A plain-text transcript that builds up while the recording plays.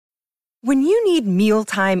When you need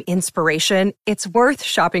mealtime inspiration, it's worth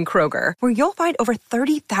shopping Kroger, where you'll find over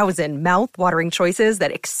 30,000 mouth-watering choices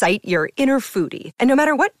that excite your inner foodie. And no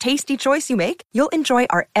matter what tasty choice you make, you'll enjoy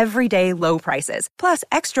our everyday low prices, plus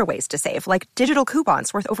extra ways to save, like digital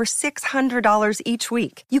coupons worth over $600 each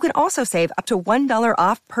week. You can also save up to $1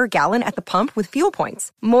 off per gallon at the pump with fuel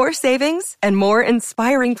points. More savings and more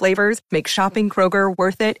inspiring flavors make shopping Kroger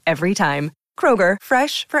worth it every time. Kroger,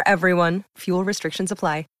 fresh for everyone. Fuel restrictions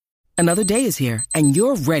apply. Another day is here, and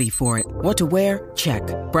you're ready for it. What to wear? Check.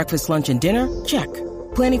 Breakfast, lunch, and dinner? Check.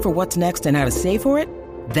 Planning for what's next and how to save for it?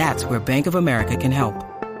 That's where Bank of America can help.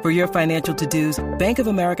 For your financial to-dos, Bank of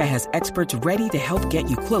America has experts ready to help get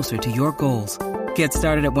you closer to your goals. Get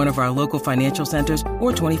started at one of our local financial centers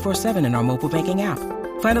or 24/7 in our mobile banking app.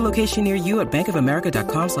 Find a location near you at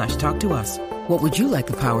bankofamerica.com/talktous. What would you like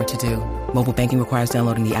the power to do? Mobile banking requires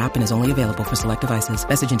downloading the app and is only available for select devices.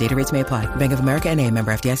 Message and data rates may apply. Bank of America N.A.,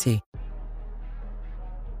 member FDIC.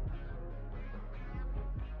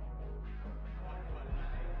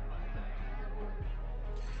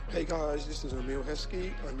 Hey guys, this is Emil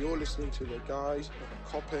Heskey, and you're listening to the guys of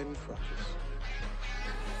Coppen Fracas.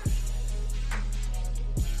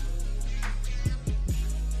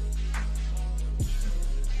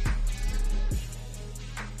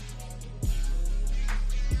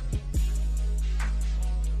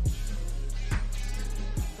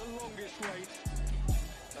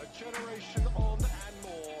 Generation on and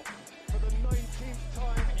more for the 19th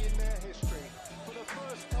time in their history, for the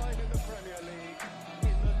first time in the Premier League,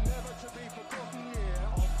 in the never-to-be-forgotten year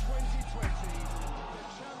of 2020, the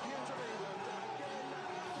champions of England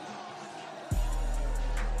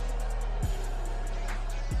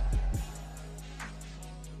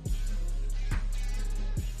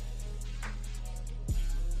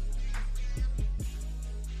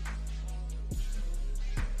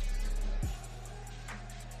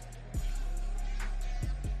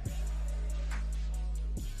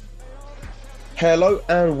Hello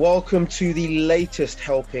and welcome to the latest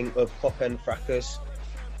helping of Coppen Fracas.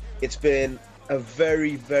 It's been a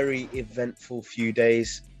very, very eventful few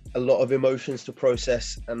days, a lot of emotions to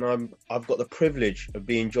process, and I've got the privilege of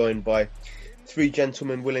being joined by three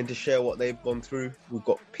gentlemen willing to share what they've gone through. We've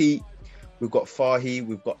got Pete, we've got Fahi,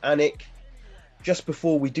 we've got Anik. Just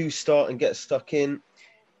before we do start and get stuck in,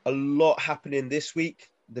 a lot happening this week.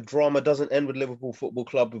 The drama doesn't end with Liverpool Football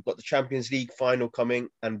Club. We've got the Champions League final coming,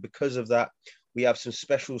 and because of that, we have some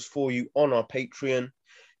specials for you on our Patreon.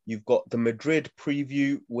 You've got the Madrid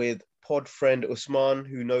preview with pod friend Usman,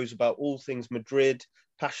 who knows about all things Madrid,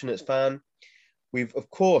 passionate fan. We've, of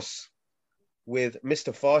course, with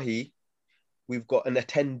Mr. Fahi, we've got an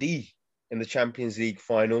attendee in the Champions League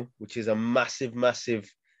final, which is a massive, massive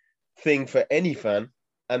thing for any fan.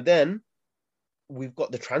 And then we've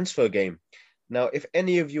got the transfer game. Now, if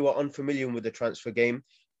any of you are unfamiliar with the transfer game,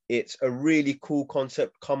 it's a really cool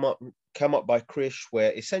concept come up by Krish,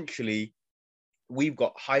 where essentially we've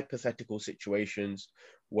got hypothetical situations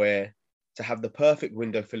where to have the perfect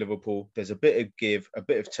window for Liverpool, there's a bit of give, a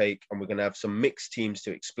bit of take, and we're going to have some mixed teams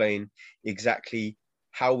to explain exactly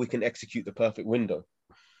how we can execute the perfect window.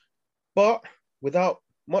 But without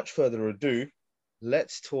much further ado,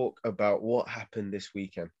 let's talk about what happened this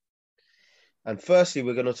weekend. And firstly,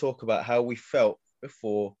 we're going to talk about how we felt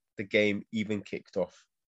before the game even kicked off.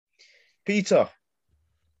 Peter,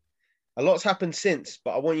 a lot's happened since,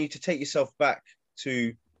 but I want you to take yourself back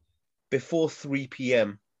to before 4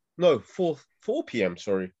 p.m. on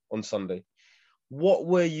Sunday. What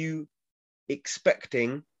were you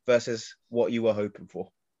expecting versus what you were hoping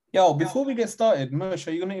for? Yo, before we get started, Mush,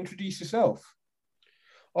 are you going to introduce yourself?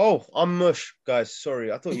 Oh, I'm Mush, guys.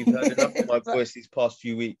 Sorry, I thought you've heard enough of my voice these past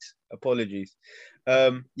few weeks. Apologies.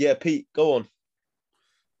 Yeah, Pete, go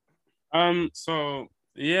on.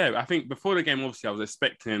 Yeah, I think before the game, obviously, I was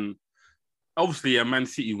expecting, obviously, a Man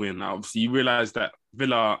City win. Obviously, you realise that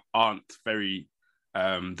Villa aren't very,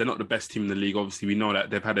 they're not the best team in the league. Obviously, we know that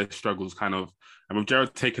they've had their struggles kind of, and with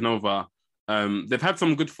Gerrard taking over, they've had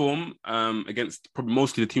some good form against probably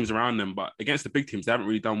mostly the teams around them, but against the big teams, they haven't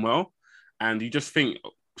really done well. And you just think,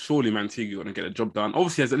 surely Man City are going to get the job done.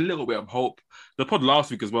 Obviously, there's a little bit of hope. The pod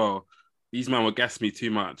last week as well, these men were gassing me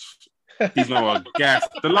too much. These men were gassed.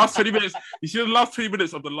 The last 20 minutes, you see the last 20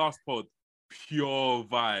 minutes of the last pod, pure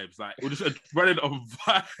vibes. Like, we're just running on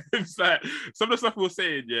vibes. Like, some of the stuff we were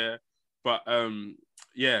saying, yeah. But,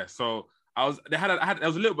 yeah, so there was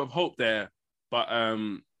a little bit of hope there. But,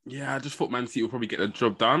 yeah, I just thought Man City would probably get the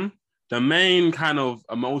job done. The main kind of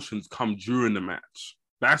emotions come during the match.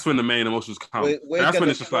 That's when the main emotions come. That's when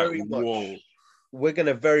it's just like, whoa. We're going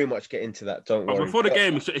to very much get into that, don't worry. But before the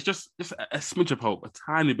game, it's just a smidge of hope, a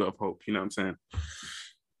tiny bit of hope, you know what I'm saying?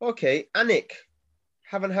 Okay, Anik,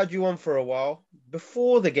 haven't had you on for a while.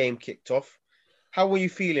 Before the game kicked off, how were you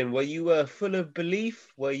feeling? Were you full of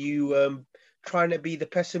belief? Were you trying to be the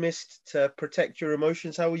pessimist to protect your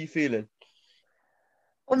emotions? How were you feeling?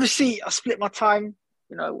 Obviously, I split my time,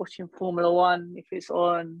 watching Formula One if it's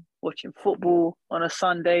on, watching football on a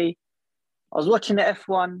Sunday. I was watching the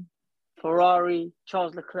F1, Ferrari,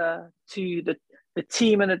 Charles Leclerc, the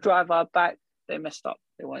team and the driver are back. They messed up.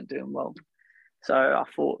 They weren't doing well. So I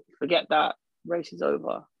thought, forget that. Race is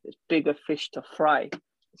over. There's bigger fish to fry.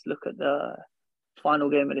 Let's look at the final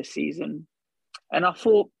game of the season. And I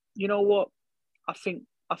thought, you know what? I think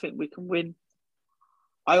we can win.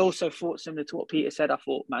 I also thought, similar to what Peter said, I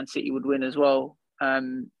thought Man City would win as well.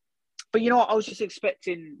 But you know what? I was just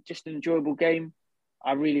expecting just an enjoyable game.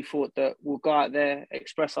 I really thought that we'll go out there,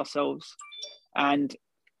 express ourselves, and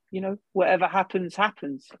whatever happens,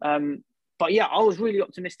 happens. But yeah, I was really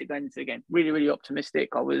optimistic going into the game. Really, really optimistic.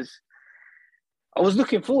 I was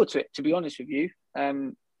looking forward to it, to be honest with you.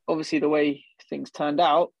 Obviously, the way things turned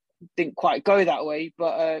out didn't quite go that way.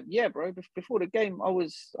 But yeah, bro, before the game, I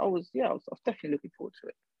was definitely looking forward to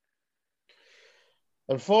it.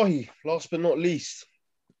 And Fahi, last but not least,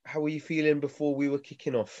 how were you feeling before we were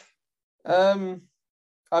kicking off?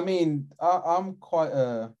 I mean, I'm quite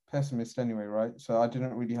a pessimist anyway, right? So I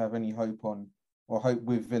didn't really have any hope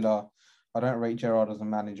with Villa. I don't rate Gerrard as a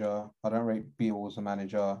manager. I don't rate Beale as a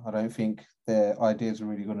manager. I don't think their ideas are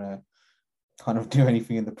really going to kind of do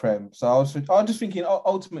anything in the Prem. So I was just thinking,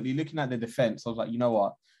 ultimately, looking at the defence, I was like, you know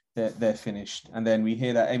what? They're finished. And then we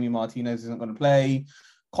hear that Emi Martinez isn't going to play.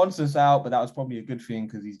 Constance out, but that was probably a good thing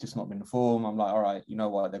because he's just not been in form. I'm like, all right, you know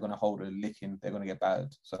what? They're going to hold a licking. They're going to get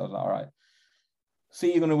battered. So I was like, all right.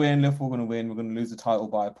 City are going to win, Liverpool are going to win. We're going to lose the title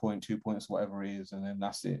by a point, 2 points, whatever it is, and then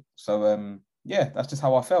that's it. So, yeah, that's just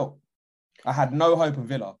how I felt. I had no hope in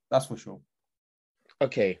Villa, that's for sure.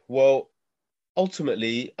 Okay, well,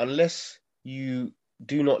 ultimately, unless you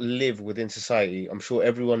do not live within society, I'm sure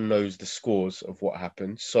everyone knows the scores of what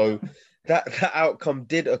happened. So that outcome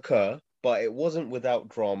did occur, but it wasn't without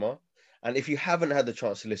drama. And if you haven't had the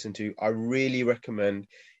chance to listen to, I really recommend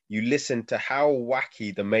you listen to how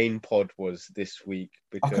wacky the main pod was this week.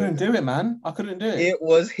 I couldn't do it, man. I couldn't do it. It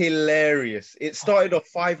was hilarious. It started off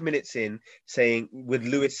 5 minutes in with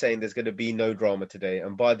Lewis saying there's going to be no drama today.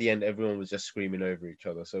 And by the end, everyone was just screaming over each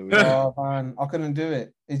other. So oh, man, I couldn't do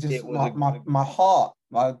it. It's just my heart.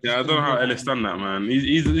 I don't know how Ellis done that, man.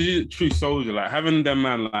 He's a true soldier. Like having them,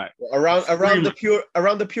 man, like around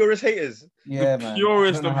the purest haters. Yeah, the man.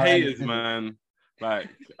 purest of haters, man. Like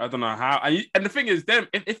I don't know how. And the thing is, them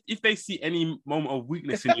if they see any moment of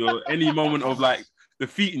weakness in you, any moment of like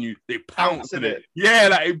defeating you, they pounce at it. Yeah,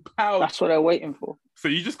 like they pounce. That's what they're waiting for. So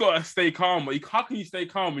you just gotta stay calm. But how can you stay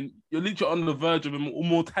calm when you're literally on the verge of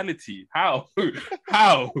immortality? How?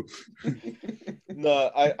 How?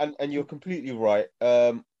 No, and you're completely right.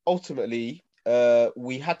 Ultimately,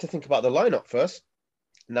 we had to think about the lineup first.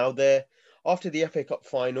 Now, after the FA Cup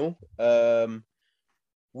final,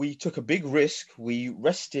 we took a big risk. We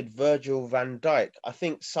rested Virgil van Dijk. I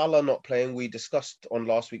think Salah not playing, we discussed on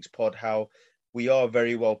last week's pod how we are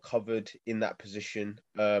very well covered in that position.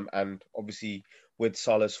 And obviously with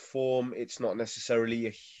Salah's form, it's not necessarily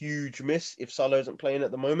a huge miss if Salah isn't playing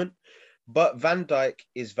at the moment. But Van Dijk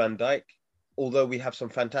is Van Dijk. Although we have some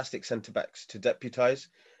fantastic centre-backs to deputise,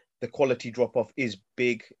 the quality drop-off is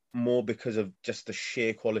big, more because of just the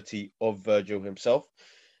sheer quality of Virgil himself.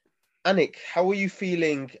 Anik, how are you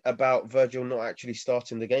feeling about Virgil not actually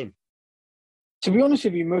starting the game? To be honest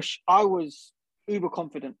with you, Mush, I was uber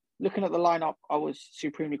confident. Looking at the lineup, I was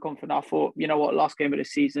supremely confident. I thought, you know what, last game of the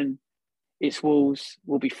season, it's Wolves,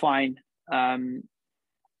 we'll be fine. And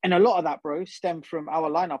a lot of that, bro, stemmed from our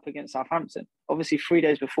lineup against Southampton. Obviously, 3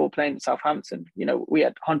 days before playing Southampton, we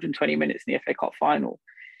had 120 minutes in the FA Cup final.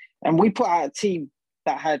 And we put out a team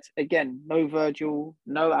that had, again, no Virgil,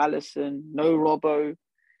 no Alisson, no Robbo,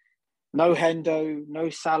 no Hendo, no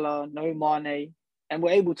Salah, no Mane, and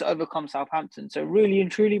we're able to overcome Southampton. So really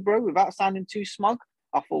and truly, bro, without sounding too smug,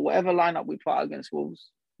 I thought whatever lineup we put out against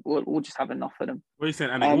Wolves, we'll just have enough of them. What are you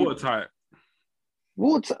saying, Anik? Watertight?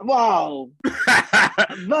 Wow.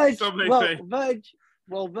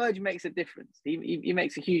 Verge makes a difference. He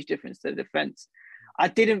makes a huge difference to the defence. I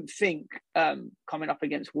didn't think coming up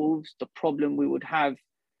against Wolves, the problem we would have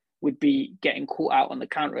would be getting caught out on the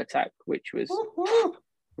counter-attack, which was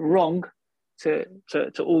wrong to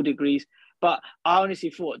all degrees. But I honestly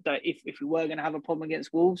thought that if we were going to have a problem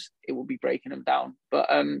against Wolves, it would be breaking them down. But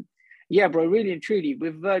yeah, bro, really and truly,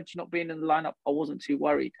 with Verge not being in the lineup, I wasn't too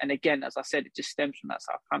worried. And again, as I said, it just stems from that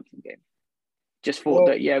Southampton game. just thought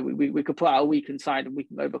that, yeah, we could put out a weakened side and we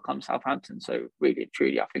can overcome Southampton. So really and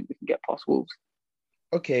truly, I think we can get past Wolves.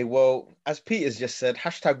 Okay, well, as Peter's just said,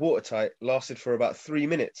 hashtag watertight lasted for about 3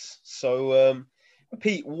 minutes. So,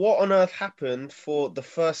 Pete, what on earth happened for the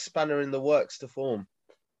first spanner in the works to form?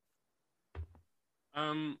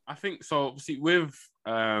 I think so. Obviously, with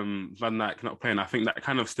Van Dijk not playing, I think that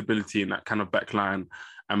kind of stability and that kind of backline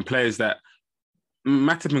and players that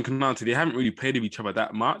Matip and Konate, they haven't really played with each other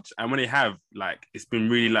that much, and when they have, like, it's been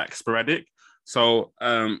really like sporadic. So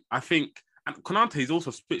I think, and Konate is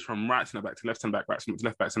also switched from right centre back to left centre back, right centre to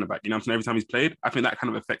left back centre back. You know what I'm saying? Every time he's played, I think that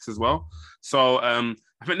kind of affects as well. So I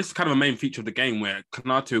think this is kind of a main feature of the game where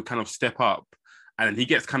Konate will kind of step up, and he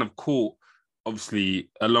gets kind of caught, obviously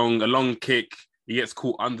a long kick. He gets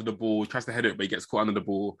caught under the ball, he tries to head it, but he gets caught under the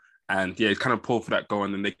ball. And yeah, he's kind of pulled for that goal.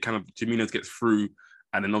 And then Jimenez gets through.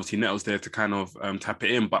 And then obviously Neto's there to kind of tap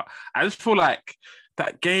it in. But I just feel like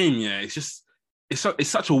that game, yeah, it's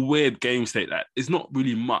such a weird game state that it's not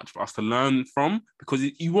really much for us to learn from, because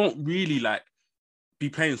you won't really like be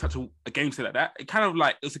playing such a game state like that. It kind of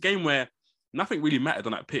like, it's a game where nothing really mattered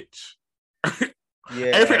on that pitch.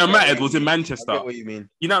 Yeah, everything that mattered was in Manchester. I get what you mean.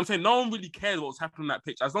 You know what I'm saying? No one really cared what was happening on that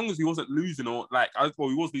pitch. As long as he wasn't losing, or like, well,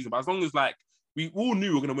 he was losing, but as long as like we all knew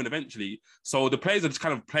we were going to win eventually. So the players are just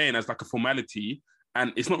kind of playing as like a formality,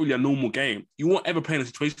 and it's not really a normal game. You won't ever play in a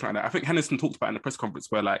situation like that. I think Henderson talked about in the press conference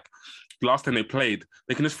where, like, the last time they played,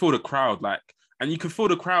 they can just feel the crowd, like, and you can feel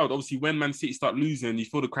the crowd. Obviously, when Man City start losing, you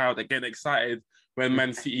feel the crowd getting excited. When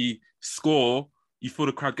Man City score, you feel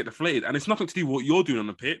the crowd get deflated, and it's nothing to do with what you're doing on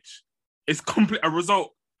the pitch. It's a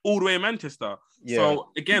result all the way in Manchester. Yeah. So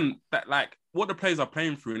again, that like what the players are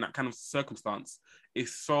playing through in that kind of circumstance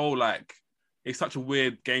is so like, it's such a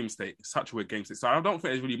weird game state. It's such a weird game state. So I don't think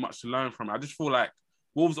there's really much to learn from it. I just feel like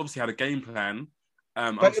Wolves obviously had a game plan.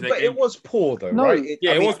 But it was poor though, no, right?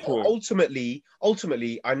 It was poor.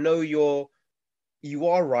 Ultimately, I know you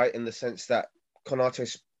are right in the sense that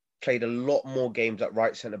Konate's played a lot more games at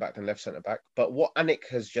right centre back than left centre back. But what Anik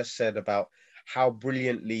has just said about how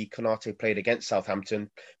brilliantly Konate played against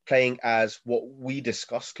Southampton, playing as what we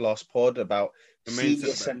discussed last pod about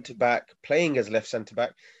senior centre back, playing as left centre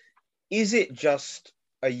back. Is it just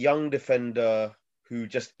a young defender who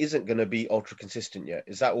just isn't going to be ultra consistent yet?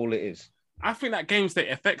 Is that all it is? I think that game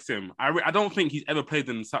state affects him. I don't think he's ever played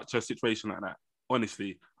in such a situation like that.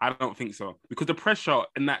 Honestly, I don't think so, because the pressure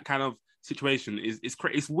in that kind of situation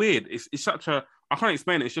it's weird. It's such a, I can't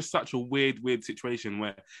explain it. It's just such a weird situation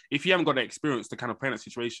where if you haven't got the experience to kind of play in that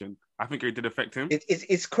situation, I think it did affect him.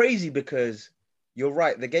 It's crazy because you're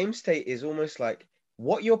right. The game state is almost like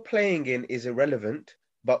what you're playing in is irrelevant,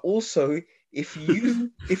 but also if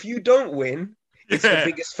you don't win, it's the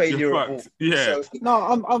biggest failure of all. Yeah. So,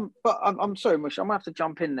 no, I'm sorry, Mush. I'm gonna have to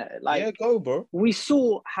jump in there. Like, yeah, go, bro. We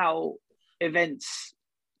saw how events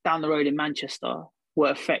down the road in Manchester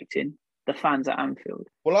were affecting the fans at Anfield.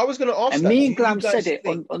 Well, I was going to ask and that. me and Glam said it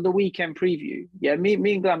on the weekend preview. Yeah, me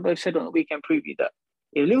and Glam both said on the weekend preview that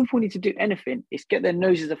if Liverpool need to do anything, it's get their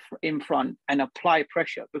noses in front and apply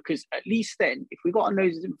pressure, because at least then, if we got our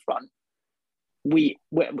noses in front, we're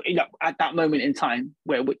at that moment in time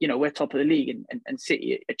where we're top of the league and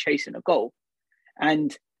City are chasing a goal,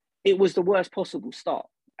 and it was the worst possible start.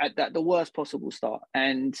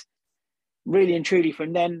 And really and truly,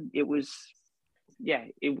 from then it was. Yeah,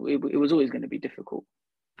 it was always going to be difficult.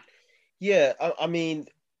 Yeah, I mean,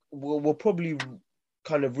 we'll probably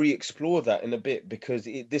kind of re-explore that in a bit, because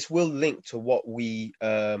this will link to what we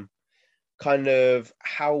kind of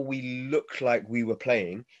how we look like we were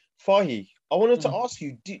playing. Fahi, I wanted to ask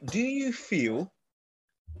you: do you feel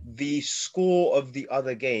the score of the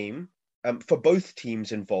other game for both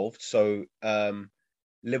teams involved? So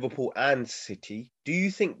Liverpool and City. Do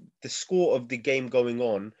you think the score of the game going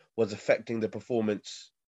on was affecting the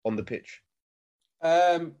performance on the pitch?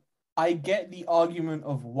 I get the argument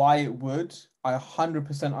of why it would. I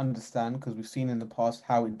 100% understand, because we've seen in the past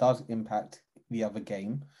how it does impact the other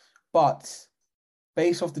game. But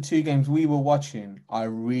based off the two games we were watching, I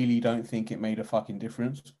really don't think it made a fucking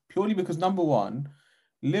difference. Purely because, number one,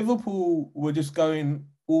 Liverpool were just going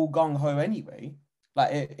all gung-ho anyway.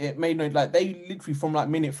 Like, it made no... Like, they literally, from, like,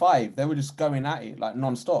 minute 5, they were just going at it, like,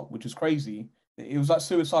 non-stop, which is crazy. It was like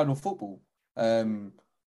suicidal football. And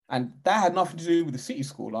that had nothing to do with the City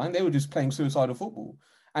scoreline. They were just playing suicidal football.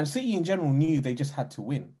 And City in general knew they just had to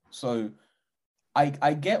win. So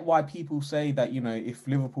I get why people say that, if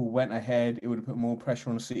Liverpool went ahead, it would have put more pressure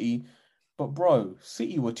on City. But, bro,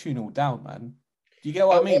 City were 2-0 down, man. Do you get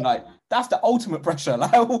what I mean? Like, that's the ultimate pressure.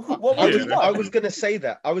 Like, what I was going to say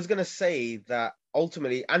that. I was going to say that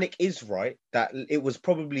ultimately, Anik is right that it was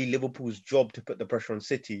probably Liverpool's job to put the pressure on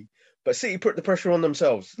City, but City put the pressure on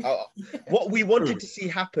themselves. What we wanted to see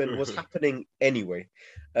happen was happening anyway.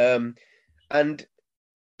 And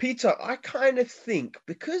Peter, I kind of think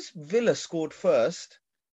because Villa scored first,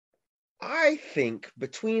 I think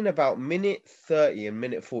between about minute 30 and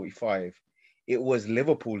minute 45, it was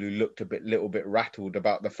Liverpool who looked little bit rattled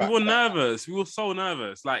about the fact we were nervous. We were so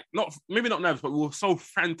nervous. Like, maybe not nervous, but we were so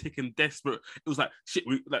frantic and desperate. It was like, shit,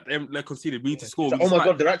 they're conceded. We need to score. Oh my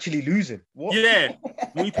God, they're actually losing. What? Yeah.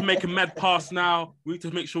 We need to make a mad pass now. We need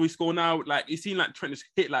to make sure we score now. Like, you've seen like Trent just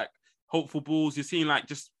hit like hopeful balls. You're seeing like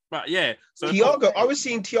just, but yeah. So Thiago, I was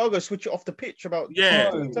seeing Thiago switch it off the pitch about.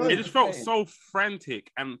 Yeah. It just felt so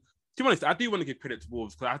frantic. And to be honest, I do want to give credit to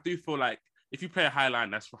Wolves because I do feel like if you play a high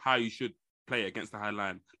line, that's how you should play against the high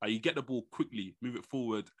line. Like you get the ball quickly, move it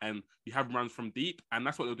forward, and you have runs from deep, and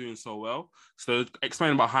that's what they're doing so well. So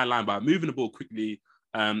explaining about high line by moving the ball quickly,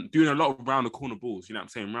 doing a lot of round the corner balls. You know what I'm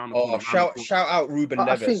saying? Round the corner. Shout out Ruben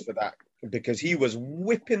Neves for that because he was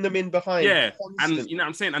whipping them in behind. Yeah, constantly. And you know what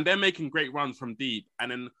I'm saying? And they're making great runs from deep,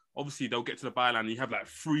 and then obviously they'll get to the byline and you have like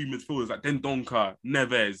three midfielders like Dendonka,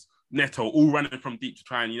 Neves, Neto, all running from deep to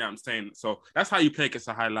try and, you know what I'm saying? So that's how you play against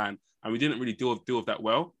a high line. And we didn't really deal with that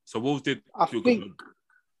well. So Wolves did do a good one.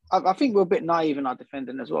 I think we're a bit naive in our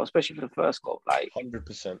defending as well, especially for the first goal. Like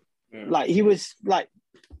 100%. Like he was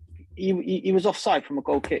offside from a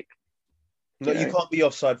goal kick. No, you can't be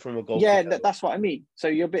offside from a goal. Yeah, that's what I mean. So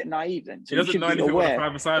you're a bit naive then. So he doesn't know anything about the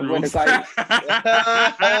five-a-side rules.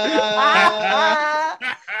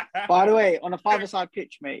 By the way, on a five-a-side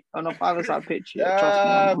pitch, mate. On a five-a-side pitch,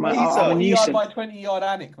 trust me, I'm a 40-yard by 20-yard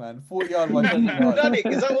Anik, man. 40-yard by 20-yard. Anik,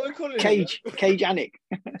 is that what we call it? Cage Anik.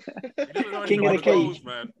 King of the cage. Goals,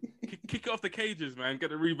 man. Kick it off the cages, man.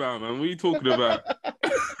 Get the rebound, man. What are you talking about?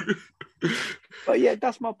 But yeah,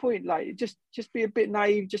 that's my point. Like, just be a bit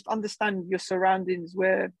naive. Just understand your surroundings,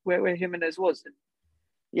 where Jimenez was. And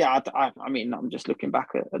yeah, I mean, I'm just looking back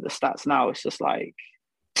at the stats now. It's just like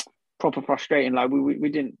proper frustrating. Like we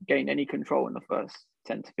didn't gain any control in the first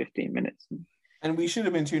 10 to 15 minutes. And we should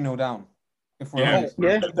have been 2-0 down. If we're honest.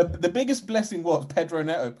 Yeah. The biggest blessing was Pedro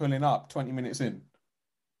Neto pulling up 20 minutes in.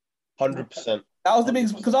 100%. That was the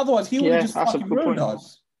biggest, because otherwise he would have just fucking ruined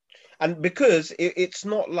us. And because it's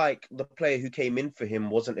not like the player who came in for him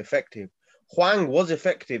wasn't effective. Hwang was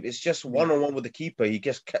effective. It's just one-on-one with the keeper. He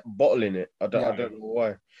just kept bottling it. I don't know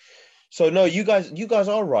why. So no, you guys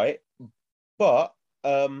are right. But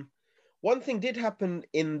one thing did happen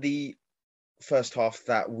in the first half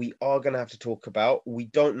that we are going to have to talk about. We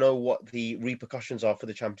don't know what the repercussions are for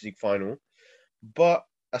the Champions League final, but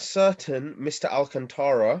a certain Mr.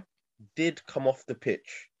 Alcantara did come off the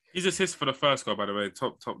pitch. His assist for the first goal, by the way,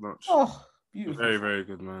 top notch. Oh, beautiful. Very, very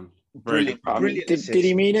good, man. Brilliant. Did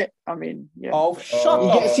he mean it? I mean, yeah. Oh, shut up. He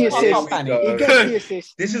gets the assist. He gets the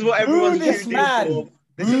assist. This is what everyone's this man. For.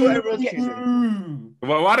 This is what everyone's choosing.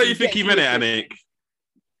 Well, why don't you think he meant it, Anik?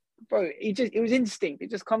 Bro, it was instinct.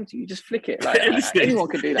 It just come to you. Just flick it. Like anyone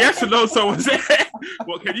could do that. Yes, no, so was it?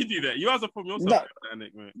 What can you do that? You have a problem yourself,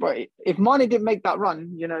 Anik, mate. But if Mane didn't make that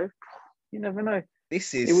run, you never know.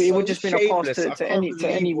 This is it would just been a pass to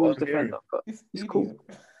any Wolves defender. But it's cool.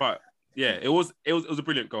 But yeah, it was a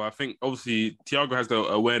brilliant goal. I think obviously Thiago has the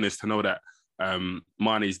awareness to know that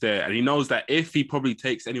Mane's there, and he knows that if he probably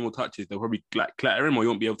takes any more touches, they'll probably like clatter him or he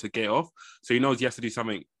won't be able to get off. So he knows he has to do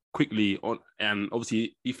something quickly on, and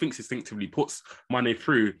obviously he thinks instinctively, puts Mane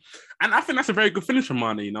through, and I think that's a very good finish from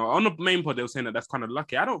Mane. On the main pod they were saying that that's kind of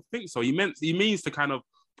lucky. I don't think so. He means to kind of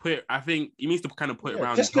put it, I think he means to kind of put it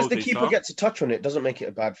around. Just because the keeper gets a touch on it doesn't make it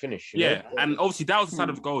a bad finish. You know? And obviously that was the side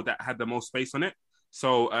of the goal that had the most space on it.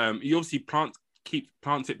 So he obviously plants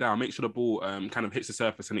it down, make sure the ball kind of hits the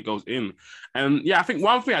surface and it goes in. And yeah, I think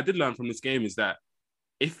one thing I did learn from this game is that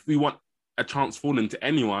if we want a chance falling to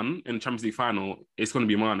anyone in the Champions League final, it's going to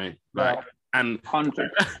be Mane. And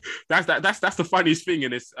that's the funniest thing in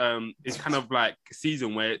this. It's kind of like a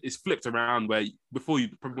season where it's flipped around, where before you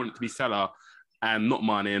probably want it to be Salah and not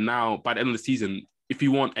Mane, and now by the end of the season, if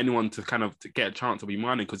you want anyone to kind of to get a chance, it'll be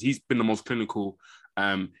Mane because he's been the most clinical.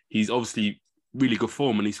 He's obviously really good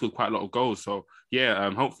form and he scored quite a lot of goals. So yeah,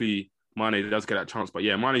 hopefully Mane does get that chance. But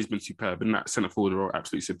yeah, Mane's been superb in that centre forward role,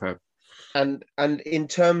 absolutely superb. And in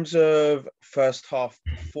terms of first half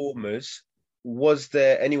performers, was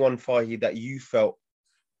there anyone, Fahy, that you felt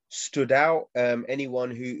stood out?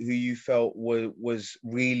 Anyone who you felt was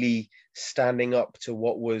really standing up to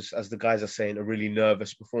what was, as the guys are saying, a really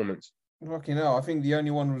nervous performance? Fucking hell, I think the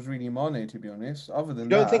only one was really Mane, to be honest. Other You than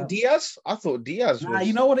don't think that, Diaz? I thought Diaz nah, you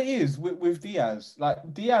was. know what it is with Diaz. Like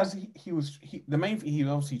Diaz, the main thing he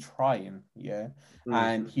was obviously trying, yeah, Mm,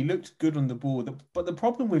 and he looked good on the ball. But the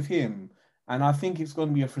problem with him, and I think it's going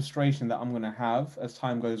to be a frustration that I'm going to have as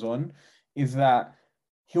time goes on, is that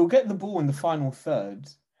he'll get the ball in the final third,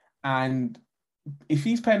 and if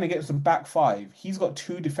he's playing against the back five, he's got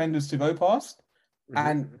two defenders to go past, mhm.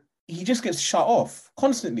 and he just gets shut off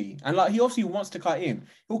constantly. And like he obviously wants to cut in.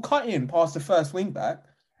 He'll cut in past the first wing back,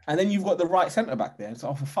 and then you've got the right centre back there. So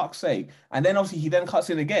oh, for fuck's sake. And then obviously he then cuts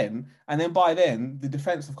in again, and then by then the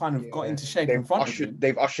defense have kind of got Yeah, into shape in front of him.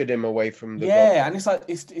 they've ushered him away from the goal. Yeah, and it's like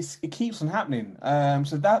it keeps on happening.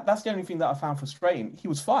 So that's the only thing that I found frustrating. He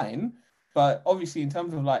was fine, but obviously in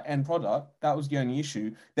terms of like end product, that was the only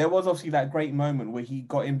issue. There was obviously that great moment where he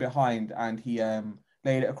got in behind and he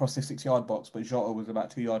laid it across the 6 yard box, but Jota was about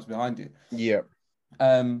 2 yards behind it. Yeah,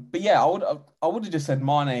 But yeah, I would have just said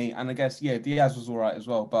Mane, and I guess yeah, Diaz was all right as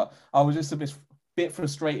well. But I was just a bit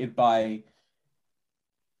frustrated by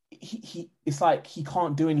he it's like he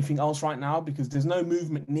can't do anything else right now because there's no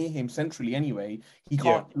movement near him centrally anyway. He yeah.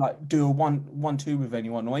 can't like do a 1-1-2 with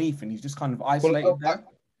anyone or anything. He's just kind of Well, isolated there.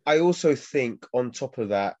 I also think on top of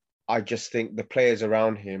that, I just think the players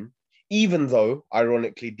around him, even though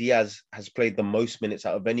ironically Diaz has played the most minutes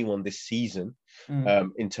out of anyone this season, Mm.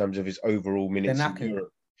 in terms of his overall They're minutes in knackered.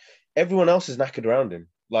 Europe, everyone else is knackered around him.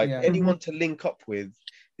 Like Yeah. anyone to link up with,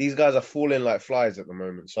 these guys are falling like flies at the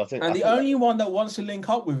moment. So And I the think that only one that wants to link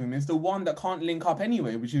up with him is the one that can't link up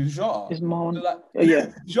anyway, which is Jota. Is Mount? So like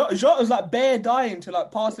Yeah. Jota's like bare dying to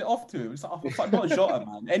like pass it off to him. It's like, oh, fuck, not Jota,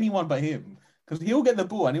 man. Anyone but him. Because he'll get the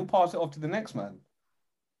ball and he'll pass it off to the next man.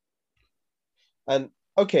 and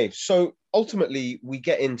okay, so ultimately we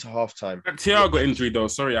get into halftime. That Thiago injury, though.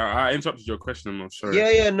 Sorry, I interrupted your question. I'm sorry.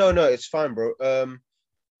 Yeah, no, it's fine, bro.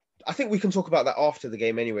 I think we can talk about that after the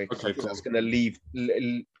game anyway, because I Okay, think cool. that's going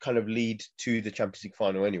to kind of lead to the Champions League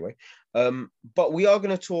final anyway. But we are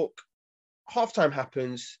going to talk. Halftime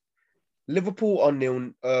happens. Liverpool are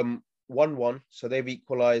 1-1, so they've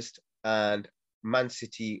equalised, and Man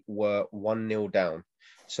City were 1-0 down.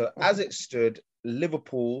 So as it stood,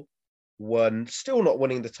 Liverpool were still not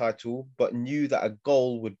winning the title, but knew that a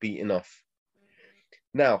goal would be enough.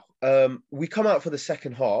 Now, we come out for the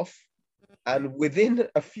second half. And within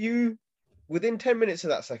 10 minutes of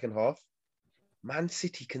that second half, Man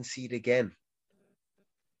City concede again.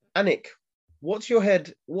 Anik, where's your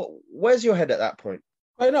head at that point?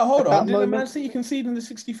 Wait, no, hold At on. that Didn't Man moment, City concede in the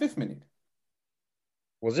 65th minute?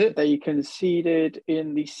 Was it? they conceded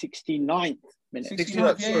in the 69th minute.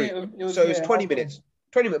 69th, yeah, sorry. it was, So it was yeah, 20 half-time. minutes.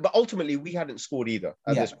 20 minutes, but ultimately we hadn't scored either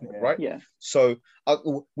at Yeah, this point, yeah. right? Yeah. So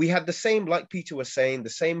we had the same, like Peter was saying, the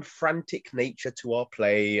same frantic nature to our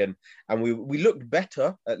play, and we looked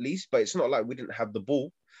better at least, but it's not like we didn't have the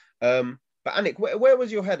ball. But Anik, where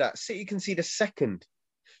was your head at? City concede a second.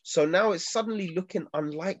 So now it's suddenly looking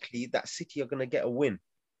unlikely that City are going to get a win.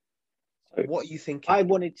 So What are you thinking? I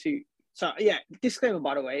wanted to. So yeah, disclaimer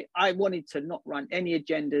by the way, I wanted to not run any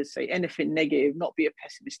agendas, say anything negative, not be a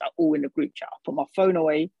pessimist at all in the group chat. I put my phone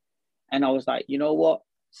away, and I was like, you know what?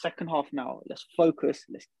 Second half now, let's focus,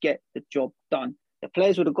 let's get the job done. The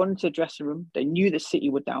players would have gone into the dressing room. They knew the City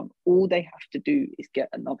were down. All they have to do is get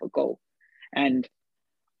another goal. And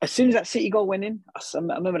as soon as that City goal went in, I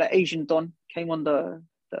remember that Asian Don came on the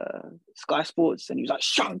Sky Sports and he was like,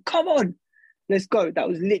 Sean, come on, let's go. That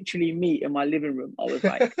was literally me in my living room. I was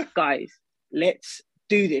like, guys, let's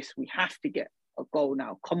do this. We have to get a goal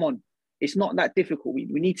now. Come on. It's not that difficult. We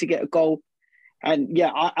need to get a goal. And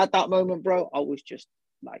yeah, at that moment, bro, I was just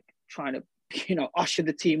like trying to, usher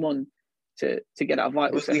the team on to get that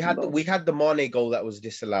vital second goal. We had the Mane goal that was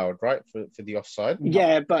disallowed, right, for the offside.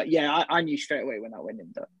 Yeah, but yeah, I knew straight away when I went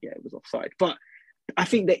in that yeah, it was offside. But I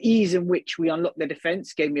think the ease in which we unlocked the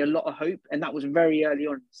defense gave me a lot of hope, and that was very early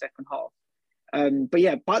on in the second half. But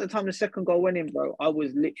yeah, by the time the second goal went in, bro, I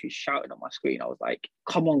was literally shouting on my screen. I was like,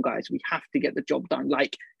 "Come on, guys, we have to get the job done."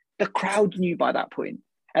 Like the crowd knew by that point,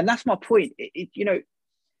 and that's my point.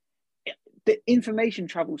 The information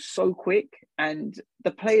travels so quick, and the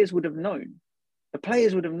players would have known. The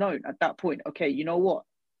players would have known at that point. Okay, you know what?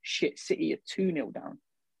 Shit, City are 2-0 down.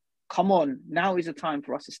 Come on, now is the time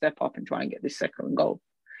for us to step up and try and get this second goal.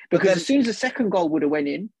 Because as soon as the second goal would have went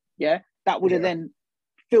in, yeah, that would have then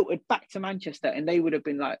filtered back to Manchester, and they would have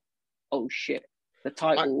been like, "Oh shit, the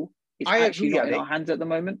title is actually not in our hands at the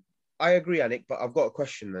moment." I agree, Anik, but I've got a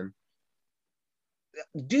question then.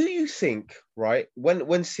 Do you think, right,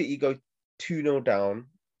 when City go 2-0 down,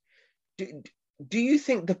 do you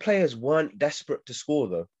think the players weren't desperate to score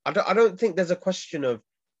though? I don't think there's a question of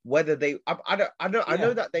whether I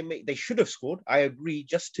know that they should have scored. I agree,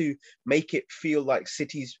 just to make it feel like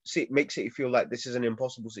make City feel like this is an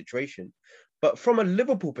impossible situation. But from a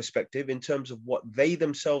Liverpool perspective, in terms of what they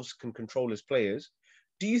themselves can control as players,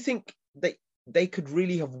 do you think they could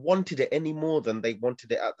really have wanted it any more than they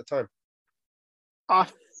wanted it at the time?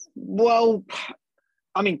 Well,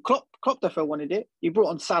 I mean, Klopp definitely wanted it. He brought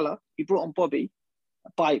on Salah, he brought on Bobby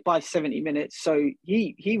by 70 minutes. So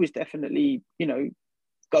he was definitely,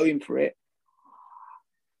 going for it.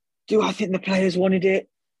 Do I think the players wanted it?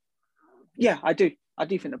 Yeah, I do. I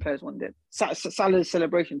do think the players wanted it. Salah's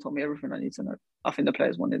celebration told me everything I need to know. I think the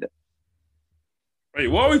players wanted it. Wait,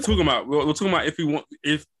 what are we talking about? We're talking about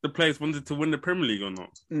if the players wanted to win the Premier League or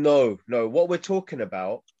not. No. What we're talking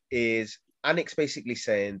about is Anik's basically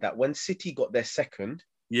saying that when City got their second,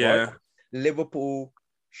 right, Liverpool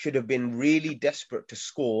should have been really desperate to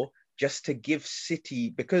score just to give City,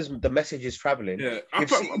 because the message is travelling. Yeah,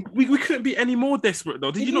 we couldn't be any more desperate though.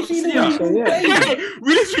 Did you not see that?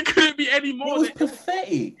 We couldn't be any more. It was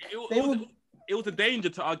pathetic. It was a danger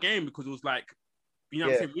to our game because it was like, what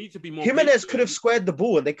I'm saying? We need to be more. Jimenez could have squared the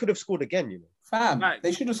ball and they could have scored again. Fam,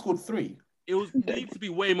 they should have scored 3. We need to be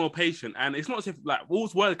way more patient, and it's not as if like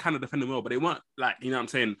Wolves were kind of defending well, but they weren't like,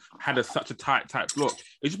 had such a tight block.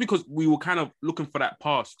 It's just because we were kind of looking for that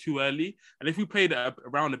pass too early, and if we played it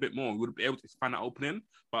around a bit more, we would be able to find that opening.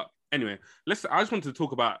 But anyway, I just wanted to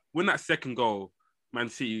talk about when that second goal, Man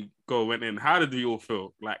City goal went in. How did we all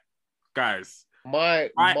feel? Like, guys, my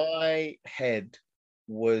head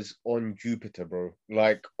was on Jupiter, bro.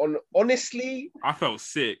 Like, honestly, I felt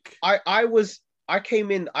sick. I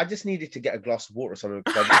came in, I just needed to get a glass of water or something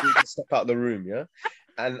because I just needed to step out of the room, yeah?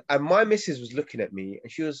 And my missus was looking at me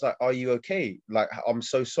and she was like, are you okay? Like, I'm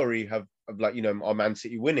so sorry, our Man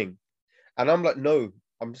City winning. And I'm like, no,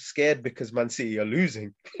 I'm scared because Man City are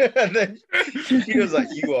losing. And then she was like,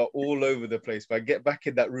 you are all over the place, man. Get back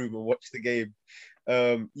in that room and watch the game.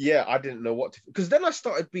 I didn't know what to... Because then I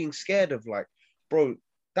started being scared of like, bro,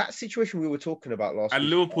 that situation we were talking about last week. And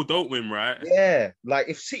Liverpool don't win, right? Yeah. Like,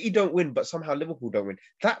 if City don't win, but somehow Liverpool don't win,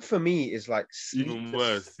 that for me is like even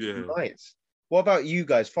worse, yeah. Nights. What about you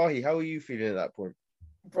guys? Fahi, how are you feeling at that point?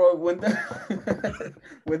 Bro, when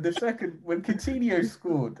Coutinho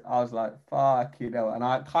scored, I was like, fuck, and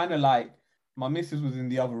I kind of like, my missus was in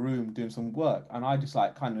the other room doing some work, and I just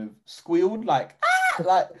like kind of squealed, like,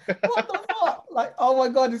 like, what the fuck? Like, oh my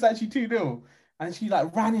God, it's actually 2-0. And she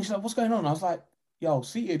like ran in, she's like, what's going on? I was like, yo,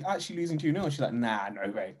 City actually losing 2-0. She's like, nah, no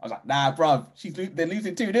way. I was like, nah, bruv, they're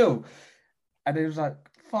losing 2-0. And it was like,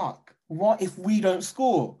 fuck, what if we don't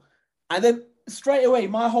score? And then straight away,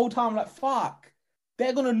 my whole time, I'm like, fuck,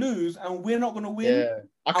 they're going to lose and we're not going to win. Yeah.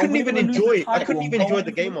 I couldn't even enjoy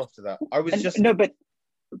the game after that. I was just... No, but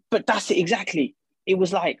that's it, exactly. It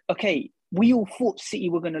was like, okay, we all thought City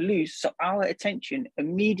were going to lose, so our attention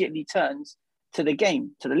immediately turns to the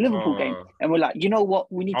game, to the Liverpool game. And we're like, you know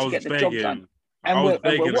what? We need to get the job done. And we're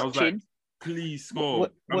watching. Like, please score.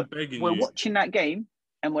 We're watching that game,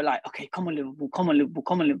 and we're like, okay, come on, Liverpool, come on, Liverpool,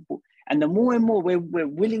 come on, Liverpool. And the more and more we're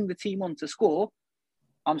willing the team on to score,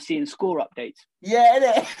 I'm seeing score updates.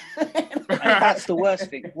 Yeah, and that's the worst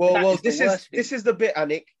thing. Well, this is the bit,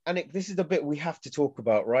 Anik. Anik, this is the bit we have to talk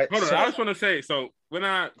about, right? Hold on, I just want to say, so when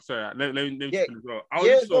let me finish as well.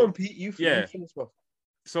 Go on, Pete. You finish well.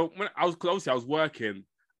 So when I was working.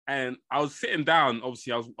 And I was sitting down.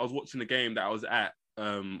 Obviously, I was watching the game that I was at.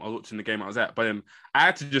 But then I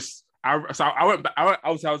had to just. I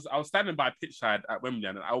was standing by pitch side at Wembley,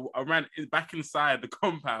 and I ran back inside the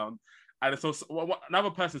compound. And so another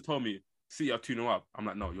person told me, "See, you're 2-0 up." I'm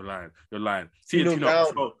like, "No, you're lying. See, you're 2-0 up."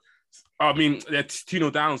 So, I mean, they're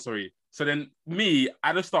 2-0 down. Sorry. So then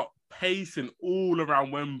I just start pacing all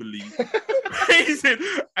around Wembley, pacing,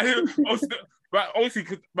 and but obviously,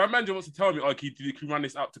 because my manager wants to tell me, "Oh, can you run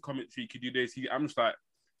this up to commentary? Can you do this?" I'm just like,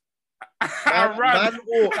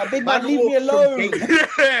 man, leave me alone.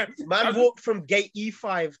 Man walked from gate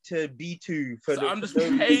E5 to B2. I'm just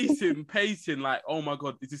pacing, like, oh my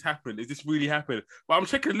God, is this happening? Is this really happening? But I'm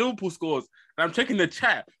checking Liverpool scores, and I'm checking the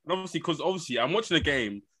chat, and obviously, I'm watching the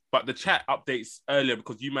game, but the chat updates earlier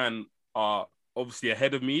because you man are obviously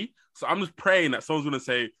ahead of me. So I'm just praying that someone's gonna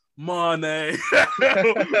say, Mane,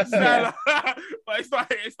 Salah. But it's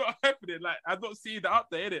not happening. Like, I'm not seeing the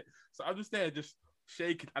update in it. So I'm just there, just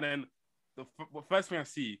shaking. And then the first thing I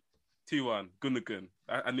see, 2-1, Gundogan.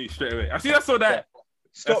 I knew straight away. I saw that.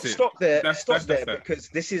 Stop there, because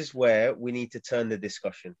this is where we need to turn the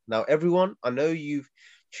discussion. Now, everyone, I know you've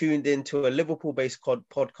tuned into a Liverpool-based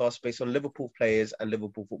podcast based on Liverpool players and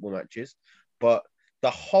Liverpool football matches, but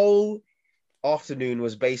the whole afternoon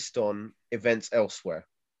was based on events elsewhere.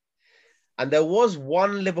 And there was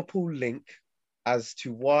one Liverpool link as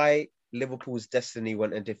to why Liverpool's destiny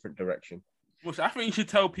went a different direction. Well, I think you should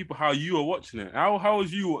tell people how you were watching it. How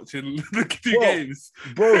was you watching the two games?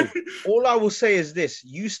 Bro, all I will say is this.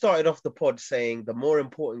 You started off the pod saying the more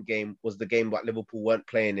important game was the game that Liverpool weren't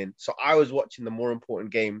playing in. So I was watching the more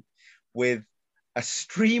important game with a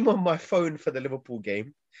stream on my phone for the Liverpool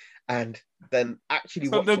game, and then actually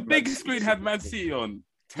so the big screen had Man City on.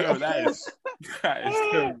 Yeah, that is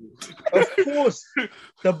terrible. Of course,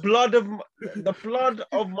 the blood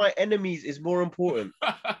of my enemies is more important.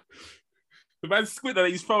 The man squid that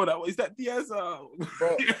he's throwing at, is that Diaz?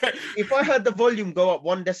 Bro, if I had the volume go up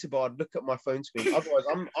 1 decibel, I'd look at my phone screen. Otherwise,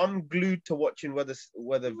 I'm glued to watching whether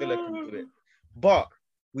Villa can do it. But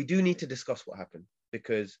we do need to discuss what happened,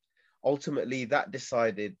 because ultimately that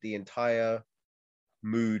decided the entire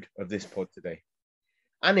mood of this pod today.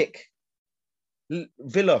 Anik,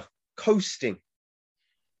 Villa coasting,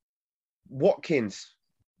 Watkins,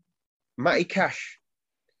 Matty Cash,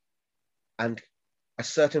 and a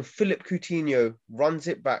certain Philip Coutinho runs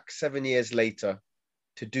it back 7 years later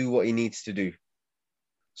to do what he needs to do.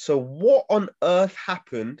 So what on earth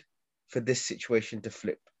happened for this situation to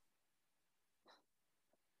flip?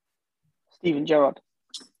 Steven Gerrard.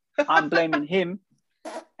 I'm blaming him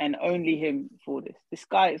and only him for this. This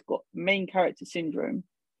guy has got main character syndrome.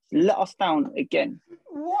 Let us down again.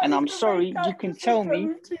 And I'm sorry, you can tell me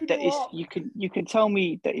that you can tell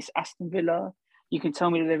me that it's Aston Villa. You can tell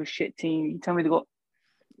me that they're a shit team. You can tell me they've got,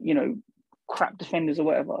 crap defenders or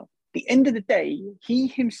whatever. At the end of the day, he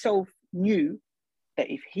himself knew that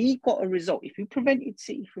if he got a result, if he prevented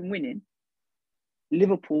City from winning,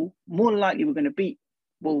 Liverpool more than likely were going to beat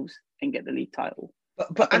Wolves and get the league title.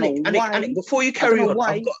 But Anik, before you carry on,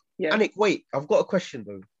 Anik, wait, I've got a question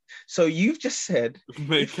though. So you've just said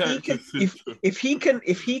if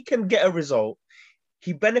he can get a result,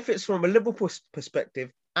 he benefits from a Liverpool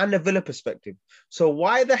perspective and a Villa perspective. So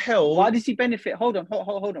why the hell? Why does he benefit? Hold on.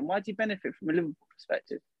 Why does he benefit from a Liverpool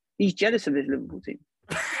perspective? He's jealous of his Liverpool team.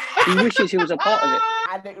 He wishes he was a part of it.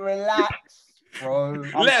 Anik, relax, bro.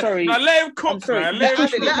 Sorry. Now let him cook, man.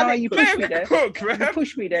 You push me there. You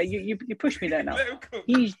push me there. You push me there now.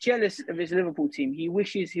 He's jealous of his Liverpool team. He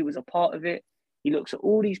wishes he was a part of it. He looks at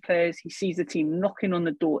all these players. He sees the team knocking on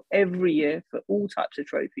the door every year for all types of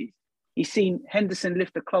trophies. He's seen Henderson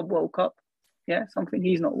lift the Club World Cup. Yeah, something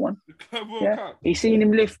he's not won. Yeah, he's seen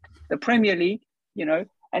him lift the Premier League,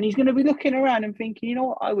 and he's going to be looking around and thinking, you know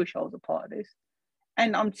what, I wish I was a part of this.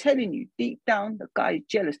 And I'm telling you, deep down, the guy is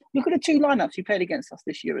jealous. Look at the two lineups he played against us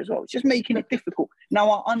this year as well. It's just making it difficult. Now,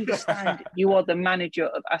 I understand you are the manager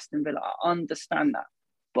of Aston Villa. I understand that.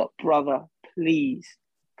 But, brother, please.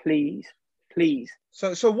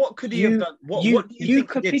 So what could he have done? What do you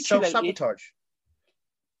think he did? Self-sabotage?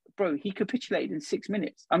 Bro, he capitulated in 6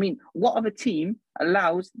 minutes. I mean, what other team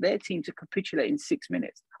allows their team to capitulate in 6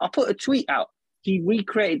 minutes? I put a tweet out. He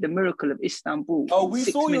recreated the miracle of Istanbul. Oh, we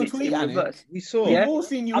saw your tweet, Annie. We saw. Yeah? We've all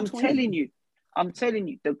seen your tweet. I'm telling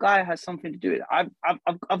you, the guy has something to do with it.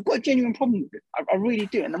 I've got a genuine problem with it. I really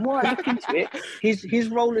do. And the more I look into it, his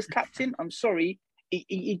role as captain, I'm sorry,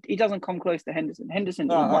 he doesn't come close to Henderson. Henderson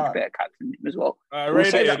is a much better captain than him as well. We'll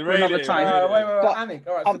say that for another time. Wait, Anik.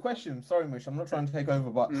 All right, so the question. Sorry, Mush, I'm not trying to take over,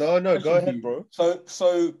 but no, go ahead, bro.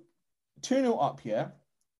 So 2-0 up, yeah.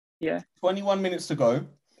 21 minutes to go.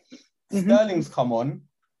 Sterling's come on.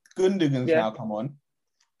 Gundogan's now come on.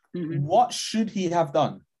 What should he have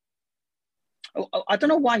done? I don't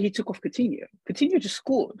know why he took off Coutinho. Coutinho just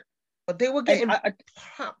scored. But they were getting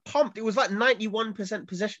pumped. It was like 91%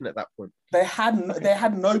 possession at that point. They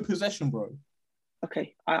had no possession, bro.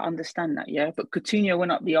 Okay, I understand that, yeah. But Coutinho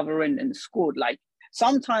went up the other end and scored. Like,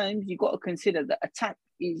 sometimes you got to consider that attack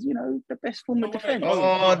is, the best form of defense. Hold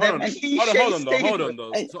on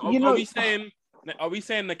though. So are we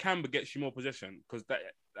saying Nakamba gets you more possession? Because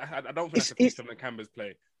I don't think that's a piece of Nakamba's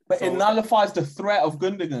play. But it nullifies the threat of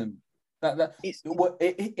Gundogan.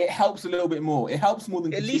 It helps a little bit more. It helps more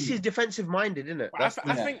than at least he's defensive minded, isn't it? I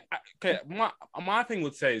think my thing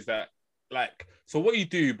would say is that, like, so what you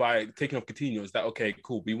do by taking off Coutinho is that, okay,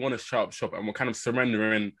 cool, we want a sharp shot and we're kind of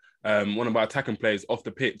surrendering one of our attacking players off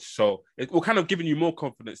the pitch, so we're kind of giving you more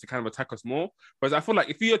confidence to kind of attack us more. Whereas I feel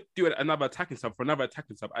like if you do another attacking sub,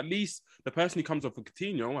 at least the person who comes off for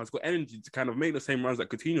Coutinho has got energy to kind of make the same runs that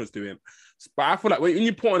Coutinho's doing. But I feel like when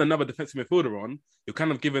you put on another defensive midfielder on, you're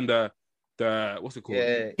kind of giving the what's it called?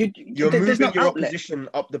 Yeah, you're moving your opposition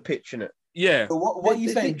up the pitch, innit? Yeah. So what are you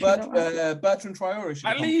saying? Bertrand Traore should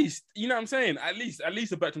at least, you know what I'm saying? At least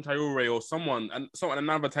a Bertrand Traore or someone,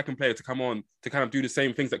 another attacking player to come on to kind of do the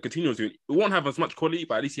same things that Coutinho's doing. It won't have as much quality,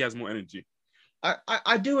 but at least he has more energy.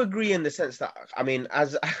 I do agree in the sense that, I mean,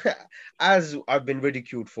 as as I've been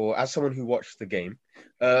ridiculed for, as someone who watched the game,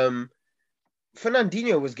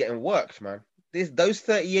 Fernandinho was getting worked, man. Those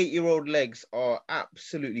 38-year-old legs are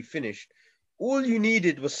absolutely finished. All you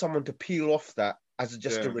needed was someone to peel off that as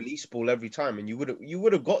just a release ball every time, and you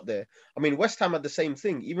would have got there. I mean, West Ham had the same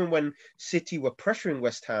thing. Even when City were pressuring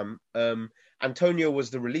West Ham, Antonio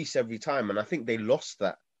was the release every time, and I think they lost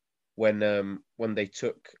that when they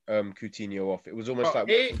took Coutinho off. It was almost like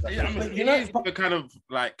the kind of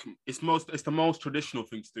like it's the most traditional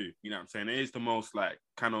thing to do. You know what I'm saying? It is the most like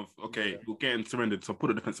kind of we're getting surrendered, so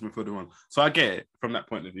put a defensive midfielder on. So I get it from that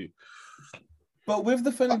point of view. But with the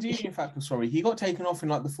Fernandinho factor, he got taken off in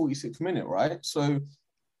like the 46th minute, right? So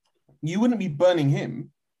you wouldn't be burning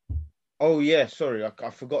him. Oh yeah, sorry, I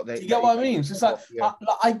forgot that. You get what I mean? So it's like,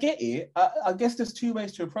 I get it. I guess there's two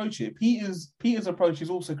ways to approach it. Peter's approach is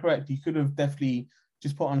also correct. He could have definitely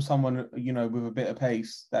just put on someone, with a bit of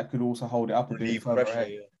pace that could also hold it up a bit further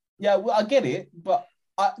ahead. Yeah, well, I get it, but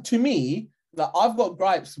to me, like, I've got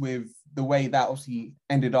gripes with the way that obviously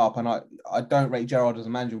ended up, and I don't rate Gerrard as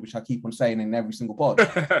a manager, which I keep on saying in every single pod.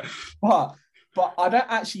 but I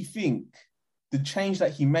don't actually think the change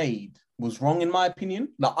that he made was wrong, in my opinion.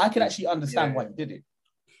 Like, I could actually understand why he did it.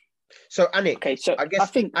 So, Anik, I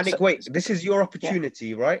guess, Anik, wait, this is your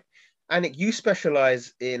opportunity, right? Anik, you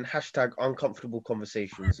specialize in # uncomfortable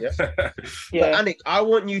conversations, yes? Yeah. So, Anik, I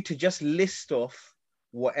want you to just list off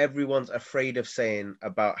what everyone's afraid of saying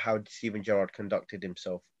about how Steven Gerrard conducted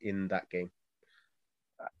himself in that game.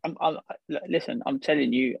 Listen, I'm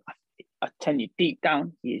telling you, deep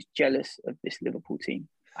down, he is jealous of this Liverpool team.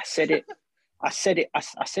 I said it. I said it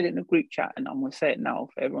in the group chat, and I'm going to say it now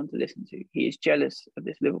for everyone to listen to. He is jealous of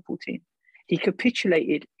this Liverpool team. He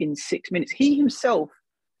capitulated in 6 minutes. He himself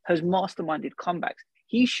has masterminded comebacks.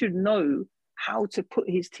 He should know how to put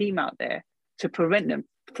his team out there to prevent them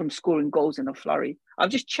from scoring goals in a flurry.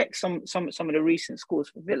 I've just checked some of the recent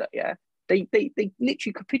scores for Villa. Yeah, they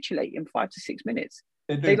literally capitulate in 5 to 6 minutes.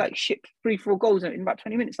 They like ship 3-4 goals in about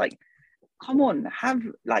 20 minutes. Like, come on,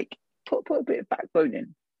 put a bit of backbone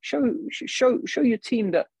in. Show your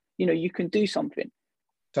team that you can do something.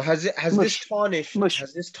 So has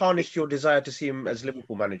this tarnished your desire to see him as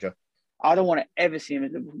Liverpool manager? I don't want to ever see him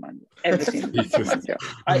as Liverpool manager. Ever see him as Liverpool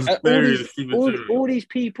manager. All these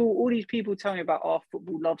people tell me about our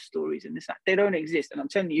football love stories and this. They don't exist. And I'm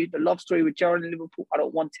telling you, the love story with Gerrard and Liverpool, I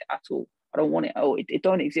don't want it at all. I don't want it at all. It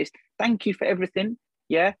don't exist. Thank you for everything.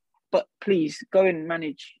 Yeah. But please go and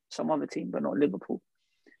manage some other team, but not Liverpool.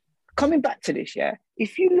 Coming back to this, yeah,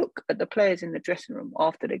 if you look at the players in the dressing room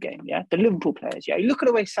after the game, yeah, the Liverpool players, yeah, you look at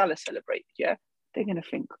the way Salah celebrated, yeah, they're going to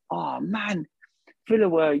think, oh, man, Villa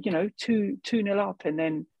were, 2-0 up, and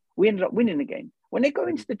then we ended up winning the game. When they go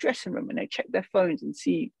into the dressing room and they check their phones and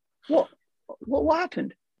see what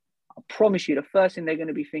happened, I promise you the first thing they're going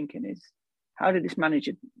to be thinking is, how did this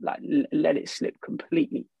manager let it slip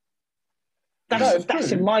completely?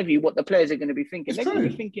 That's in my view what the players are going to be thinking. They're going to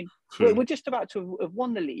be thinking, we're just about to have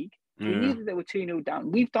won the league. We knew that they were 2-0 down.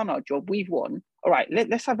 We've done our job. We've won. All right,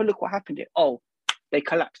 let's have a look what happened here. Oh, they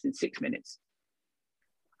collapsed in 6 minutes.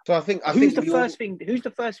 So I think who's the first thing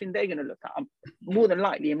they're going to look at? More than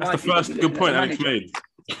likely, in my view, that's the first good point Alex made.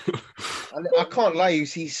 I can't lie,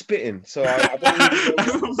 he's spitting, so I don't even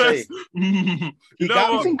know what to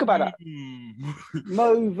say. Think about that.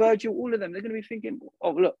 Mo, Virgil, all of them, they're going to be thinking,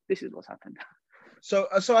 oh, look, this is what's happened. So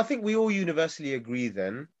I think we all universally agree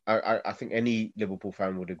then, I think any Liverpool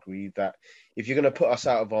fan would agree that if you're going to put us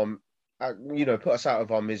out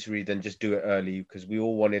of our misery, then just do it early, because we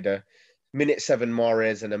all wanted a minute 7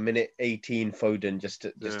 Mahrez and a minute 18 Foden just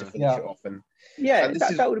to finish it off. And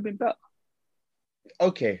that would have been better.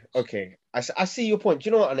 Okay. I see your point. Do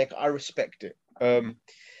you know what, Anik? I respect it. And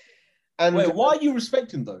wait, why are you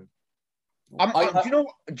respecting though? Do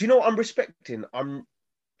you know what I'm respecting?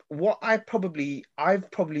 I've probably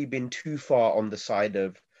been too far on the side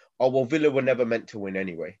of, Villa were never meant to win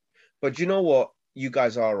anyway. But do you know what? You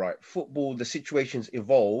guys are right. Football, the situations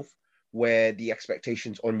evolve where the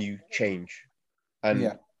expectations on you change.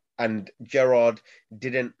 And Gerrard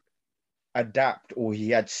didn't adapt, or he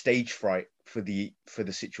had stage fright for the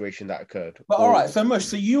situation that occurred. But all right, so Mush,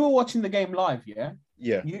 so you were watching the game live, yeah?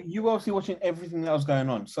 Yeah. You were obviously watching everything that was going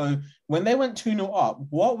on. So when they went 2-0 up,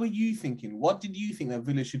 what were you thinking? What did you think that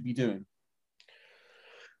Villa should be doing?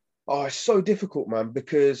 Oh, it's so difficult, man,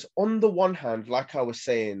 because on the one hand, like I was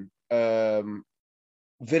saying,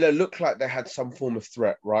 Villa looked like they had some form of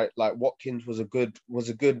threat, right? Like Watkins was a good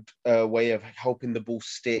way of helping the ball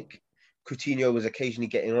stick. Coutinho was occasionally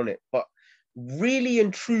getting on it. But really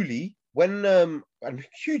and truly, when and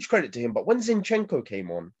huge credit to him, but when Zinchenko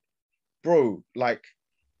came on, bro, like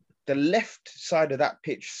the left side of that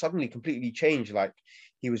pitch suddenly completely changed. Like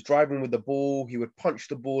he was driving with the ball, he would punch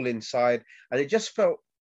the ball inside, and it just felt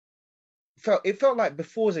like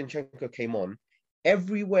before Zinchenko came on,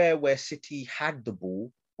 everywhere where City had the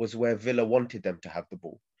ball was where Villa wanted them to have the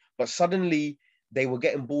ball. But suddenly they were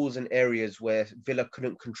getting balls in areas where Villa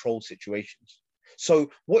couldn't control situations.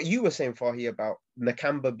 So what you were saying, Fahi, about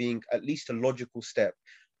Nakamba being at least a logical step,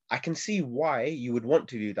 I can see why you would want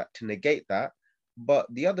to do that to negate that. But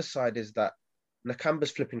the other side is that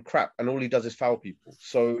Nakamba's flipping crap and all he does is foul people.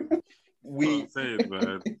 So we...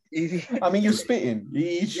 I mean, you're spitting.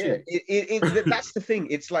 That's the thing.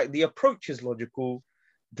 It's like the approach is logical.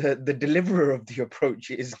 The deliverer of the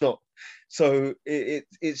approach is not. So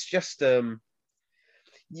it's just...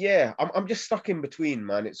 Yeah, I'm just stuck in between,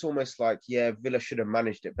 man. It's almost like, yeah, Villa should have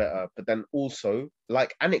managed it better. But then also,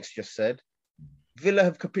 like Anix just said, Villa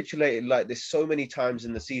have capitulated like this so many times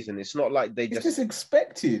in the season. It's not like they just... It's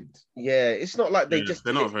expected. Yeah, it's not like they just...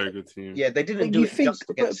 They're not a very good team. Yeah, they didn't do it just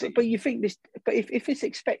against City. But you think this... But if it's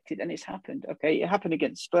expected and it's happened, okay, it happened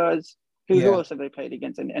against Spurs. Who else have they played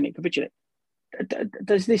against and it capitulated?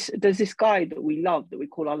 Does this guy that we love, that we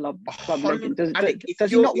call our love club legend, does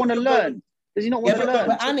he not want to learn? Does he not want to learn?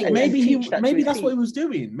 But Annick, maybe that's what he was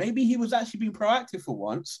doing. Maybe he was actually being proactive for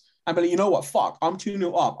once and be like, you know what, fuck, I'm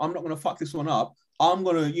 2-0 up. I'm not going to fuck this one up. I'm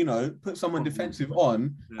going to, put someone defensive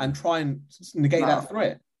on and try and negate that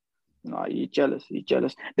threat. No, you're jealous.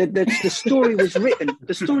 The story was written.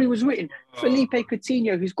 The story was written. Felipe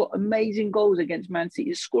Coutinho, who's got amazing goals against Man City,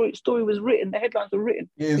 the story was written. The headlines were written.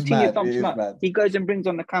 Coutinho thumps him up. He goes and brings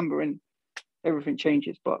on the camera and everything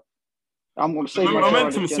changes. But I'm going to say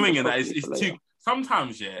momentum swinging. That is too.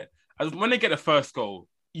 Sometimes, when they get the first goal,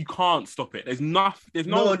 you can't stop it. There's no.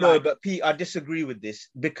 But Pete, I disagree with this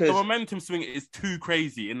because the momentum swing is too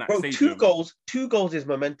crazy in that stadium. Two goals is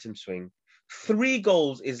momentum swing. 3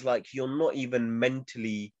 goals is like you're not even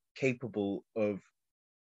mentally capable of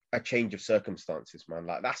a change of circumstances, man.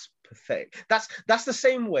 Like that's pathetic. That's the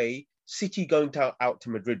same way City going out to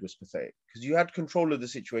Madrid was pathetic because you had control of the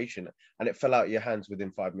situation and it fell out of your hands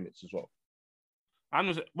within 5 minutes as well.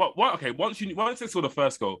 And okay, once they saw the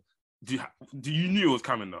first goal, do you knew it was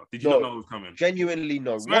coming though? Did you not know it was coming? Genuinely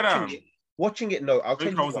no. Watching it, no. I'll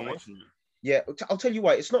tell you why. Yeah, I'll tell you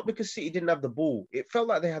why. It's not because City didn't have the ball. It felt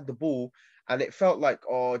like they had the ball, and it felt like,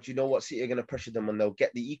 do you know what? City are going to pressure them, and they'll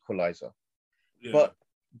get the equalizer. Yeah.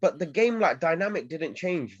 But the game dynamic didn't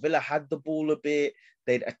change. Villa had the ball a bit.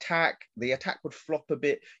 They'd attack. The attack would flop a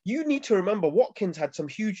bit. You need to remember Watkins had some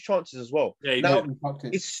huge chances as well. Yeah, now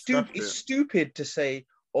it's stupid to say,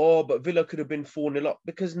 but Villa could have been 4-0 up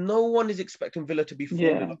because no one is expecting Villa to be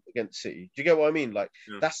 4-0 up against City. Do you get what I mean? Like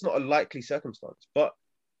that's not a likely circumstance. But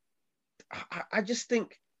I just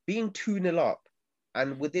think being 2-0 up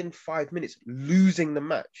and within 5 minutes losing the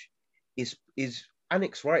match is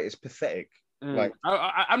Annick's right. It's pathetic. Like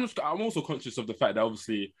I'm also conscious of the fact that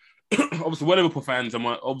obviously we're Liverpool fans and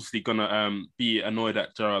we're obviously gonna be annoyed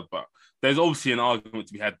at Gerrard, but there's obviously an argument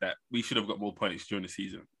to be had that we should have got more points during the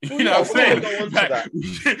season. You know what I'm saying?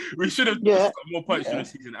 We should have got more points during the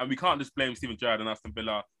season, and we can't just blame Steven Gerrard and Aston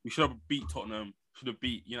Villa. We should have beat Tottenham. Should have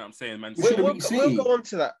beat, you know what I'm saying, man. We'll go on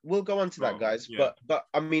to that. We'll go on to that, guys. Yeah. But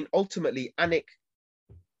I mean, ultimately, Annick,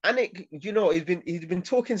 he's been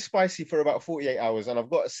talking spicy for about 48 hours, and I've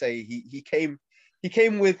got to say he came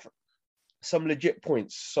with some legit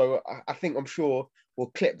points. So I'm sure we'll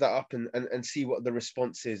clip that up and see what the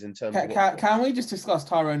response is in terms of... Can we just discuss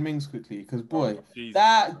Tyrone Mings quickly? Because, boy,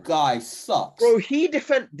 that guy sucks. Bro,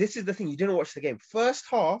 this is the thing. You didn't watch the game. First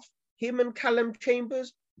half, him and Callum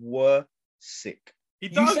Chambers were sick. You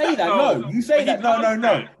say that. No.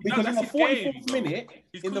 Because in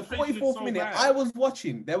the 44th minute, I was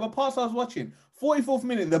watching. There were parts I was watching. 44th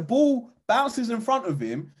minute, the ball bounces in front of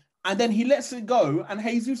him, and then he lets it go, and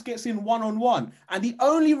Jesus gets in one-on-one. And the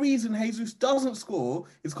only reason Jesus doesn't score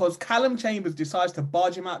is because Callum Chambers decides to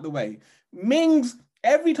barge him out the way. Mings,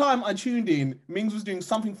 every time I tuned in, Mings was doing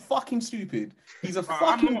something fucking stupid. He's a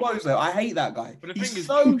fucking bozo. I hate that guy. He's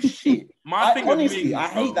so shit. Honestly, I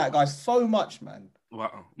hate that guy so much, man.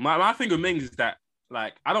 Wow. My thing with Mings is that,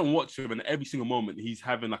 like, I don't watch him, and every single moment he's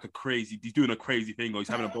having he's doing a crazy thing, or he's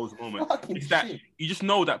having a bozo moment. It's that you just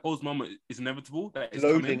know that bozo moment is inevitable. That it's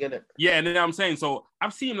loading, innit? Yeah, and then I'm saying, so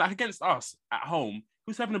I've seen him like against us at home. He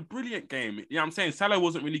was having a brilliant game. You know what I'm saying? Salah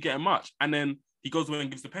wasn't really getting much, and then he goes away and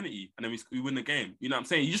gives the penalty, and then we win the game. You know what I'm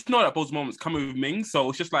saying? You just know that bozo moment's coming with Mings, so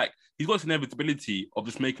it's just like he's got this inevitability of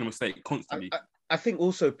just making a mistake constantly. I think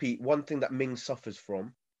also, Pete, one thing that Mings suffers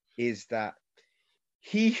from is that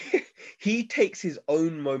he takes his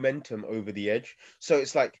own momentum over the edge. So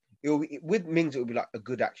it's like with Mings, it would be like a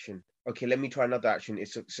good action, okay, let me try another action.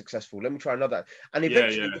 It's successful. Let me try another. And Yeah,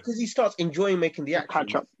 eventually, yeah. because he starts enjoying making the action,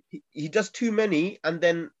 Catch up. he does too many, and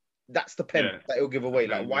then that's the pen Yeah. that he'll give away.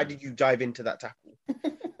 Yeah, Like, why yeah. did you dive into that tackle?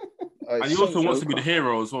 And It's he also wants to be the Joker.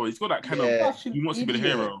 hero as well. He's got that kind of. Yeah. He wants to be the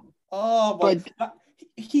Idiot. hero. Oh, But- like,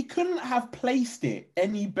 he couldn't have placed it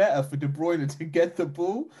any better for De Bruyne to get the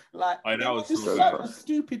ball. Like, Oh, that it was was just so such bad. a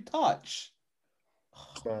stupid touch.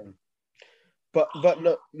 Man. But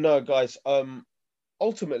no, guys.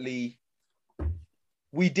 Ultimately,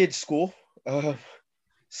 we did score.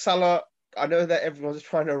 Salah. I know that everyone's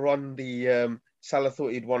trying to run the Salah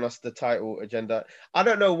thought he'd won us the title agenda. I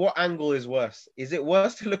don't know what angle is worse. Is it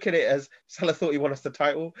worse to look at it as Salah thought he won us the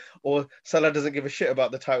title, or Salah doesn't give a shit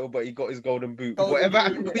about the title, but he got his golden boot? Whatever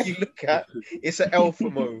angle you look at, it's an L for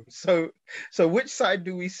Mo. So which side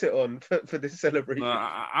do we sit on for this celebration? No,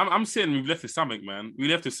 I'm saying we've left with something, man. We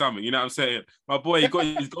left with something. You know what I'm saying? My boy, he got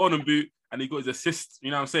his golden boot and he got his assist. You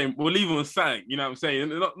know what I'm saying? We'll leave him with something. You know what I'm saying?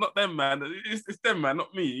 Not them, man. It's them, man.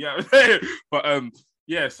 Not me. You know what I'm saying? But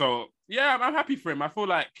yeah. So yeah, I'm happy for him. I feel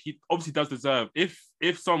like he obviously does deserve.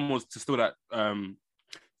 If someone was to steal that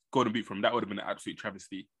golden boot from him, that would have been an absolute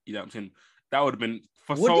travesty. You know what I'm saying? That would have been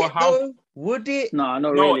for Would so it how. though? Would it? No,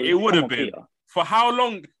 not No, really. it would Come have on, been. Peter. For how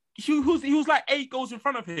long? He was like 8 goals in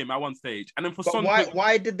front of him at one stage, and then for But Son.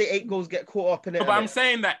 why did the 8 goals get caught up in it? No, but I'm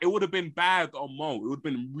saying that it would have been bad on Mo. It would have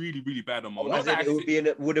been really, really bad on Mo. Not As that in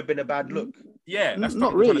it would have been a bad look. yeah, that's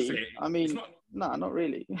Not what I'm trying to really. say. I mean, not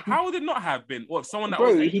really. How would it not have been? What, someone that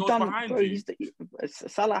Bro, was 8 he goals done. behind Bro, you?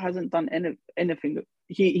 Salah hasn't done anything.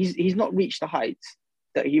 He's not reached the heights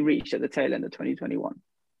that he reached at the tail end of 2021.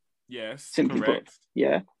 Yes, Simply correct. put,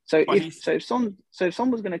 yeah. So But if Son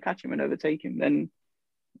was going to catch him and overtake him, then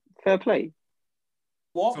fair play.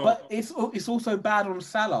 What? So- But it's also bad on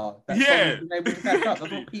Salah that Yeah. Son hasn't been able to catch up.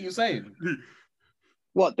 That's what Peter's saying.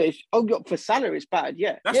 What? For Salah, it's bad.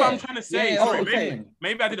 Yeah. That's what I'm trying to say. Yeah, Sorry, okay.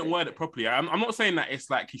 maybe I didn't word it properly. I'm not saying that it's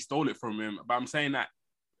like he stole it from him, but I'm saying that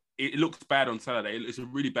it looks bad on Saturday. It's a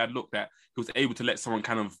really bad look that he was able to let someone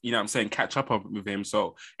kind of, you know what I'm saying, catch up with him.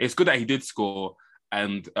 So it's good that he did score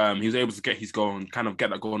and he was able to get his goal and kind of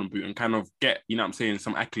get that golden boot and kind of get, you know what I'm saying,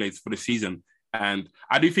 some accolades for the season. And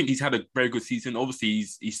I do think he's had a very good season. Obviously,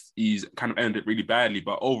 he's kind of ended it really badly,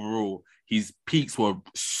 but overall, his peaks were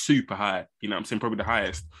super high. You know what I'm saying? Probably the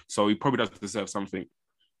highest. So he probably does deserve something.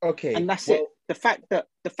 Okay. And that's it. The fact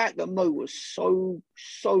that Mo was so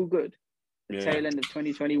good the tail end of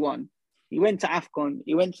 2021. He went to AFCON,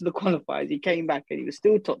 he went to the qualifiers, he came back and he was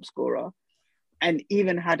still top scorer and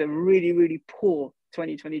even had a really, really poor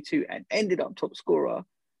 2022 and ended up top scorer,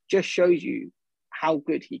 just shows you how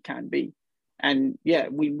good he can be. And yeah,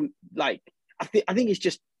 we like, I think it's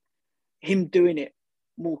just him doing it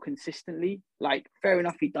more consistently. Like, fair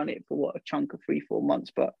enough, he'd done it for a chunk of 3-4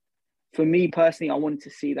 months, but for me personally, I wanted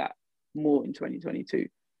to see that more in 2022.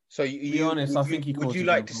 So I think he would you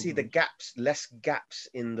like to see the less gaps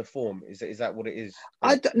in the form? Is that what it is?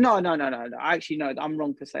 No. Actually, no, I'm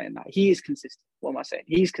wrong for saying that. He is consistent. What am I saying?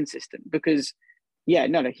 He's consistent because, he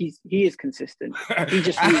is consistent. He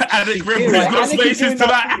just and he's got spaces to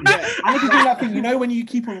that. And if you do that thing, you know, when you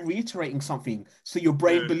keep on reiterating something, so your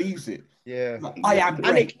brain believes it. Yeah. Like, I am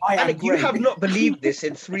great. Anik, you have not believed this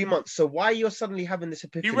in 3 months. So why you're suddenly having this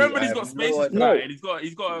epiphany? You remember he's got spaces tonight, and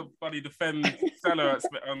he's got a buddy defend Salah at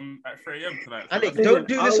 3 a.m. tonight. So Anik, don't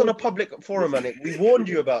do this on a public forum, Anik. We warned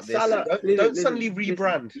you about this. Salah, don't suddenly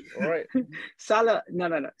rebrand. All right. Salah,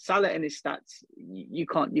 no. Salah and his stats, you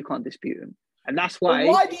can't dispute him, and that's why.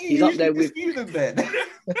 Why do you he's up there with dispute them then?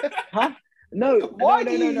 Huh? No. Why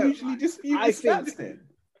do you usually dispute the stats then?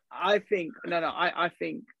 I think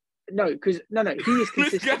because he is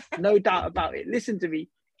consistent, no doubt about it. Listen to me,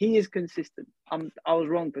 he is consistent. I was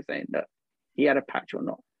wrong for saying that he had a patch or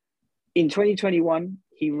not. In 2021,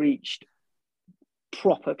 he reached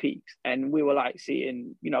proper peaks, and we were like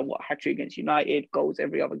seeing, hat-trick against United, goals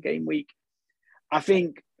every other game week. I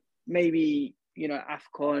think maybe,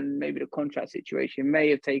 AFCON, maybe the contract situation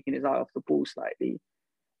may have taken his eye off the ball slightly,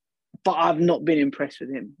 but I've not been impressed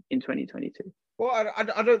with him in 2022. Well,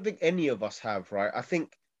 I don't think any of us have, right? I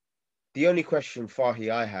think the only question, Fahi,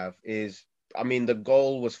 I have is, I mean, the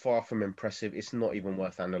goal was far from impressive. It's not even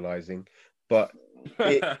worth analysing. But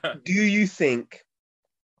do you think,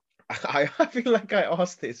 I feel like I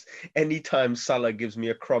ask this anytime Salah gives me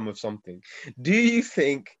a crumb of something. Do you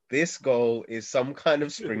think this goal is some kind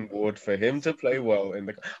of springboard for him to play well in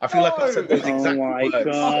the... I feel like I said those exact words. Oh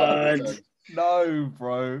my God. No,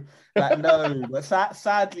 bro. Like, no. But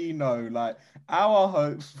sadly, no. Like, our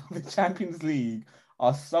hopes for the Champions League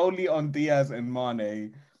are solely on Diaz and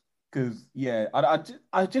Mane. Because,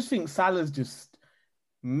 I just think Salah's just...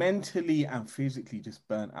 mentally and physically just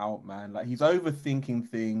burnt out, man. Like, he's overthinking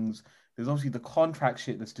things. There's obviously the contract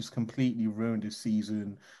shit that's just completely ruined his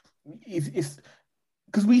season. It's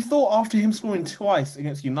because we thought after him scoring twice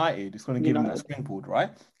against United, it's going to give him that springboard, right?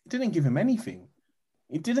 It didn't give him anything.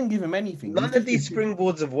 It didn't give him anything. None of these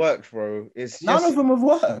springboards have worked, bro. None of them have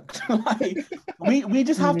worked. Like, we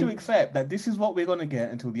just have to accept that this is what we're going to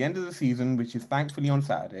get until the end of the season, which is thankfully on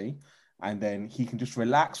Saturday. And then he can just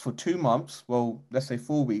relax for 2 months. Well, let's say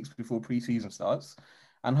 4 weeks before preseason starts,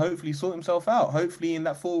 and hopefully sort himself out. Hopefully, in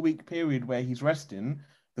that 4-week period where he's resting,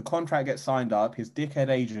 the contract gets signed up, his dickhead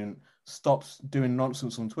agent stops doing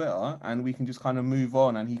nonsense on Twitter, and we can just kind of move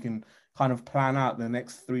on, and he can kind of plan out the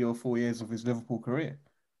next 3 or 4 years of his Liverpool career.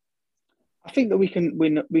 I think that we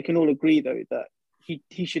can all agree though that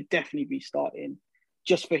he should definitely be starting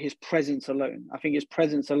just for his presence alone. I think his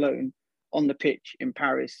presence alone on the pitch in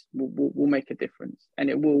Paris will make a difference, and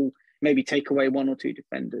it will maybe take away 1 or 2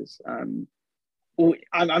 defenders. I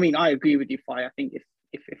mean, I agree with you, Fi. I think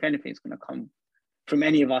if anything's going to come from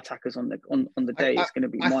any of our attackers on the day, it's going to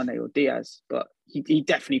be Mane or Diaz. But he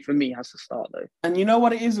definitely, for me, has to start though. And you know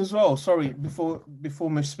what it is as well. Sorry, before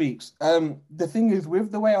Mish speaks. The thing is,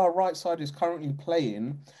 with the way our right side is currently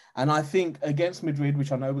playing, and I think against Madrid,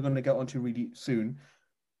 which I know we're going to get onto really soon,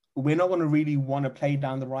 we're not going to really want to play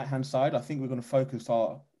down the right-hand side. I think we're going to focus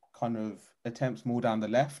our kind of attempts more down the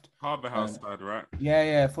left. Harbourhouse side, right?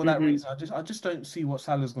 Yeah. For that reason, I just don't see what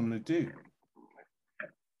Salah's going to do.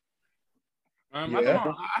 I don't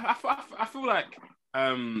know. I feel like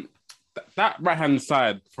that right-hand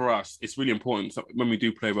side for us is really important when we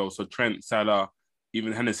do play well. So Trent, Salah,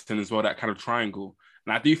 even Henderson as well, that kind of triangle.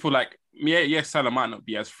 And I do feel like, yeah, Salah might not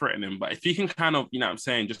be as threatening, but if you can kind of, you know what I'm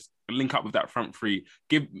saying, just link up with that front three,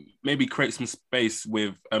 create some space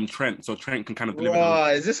with Trent, so Trent can kind of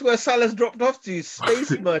deliver. Is this where Salah's dropped off to?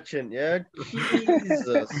 Space merchant, yeah?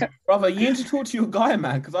 Jesus. Brother, you need to talk to your guy,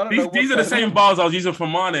 man, because I don't know. These are the same bars I was using for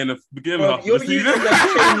Mane in the beginning of the season.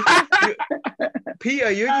 Peter,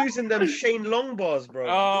 you're using them Shane Long bars, bro.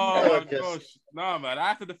 Oh, my gosh. No, man. I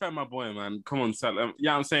have to defend my boy, man. Come on, Salah.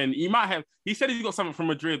 Yeah, I'm saying he said he's got something from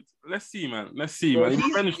Madrid. Let's see, man. Let's see, man.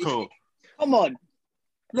 Revenge tour. Come on.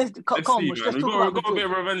 Let's see, man. We've got a bit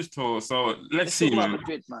of revenge tour, so let's see, man.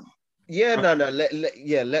 Madrid, man. Yeah, no.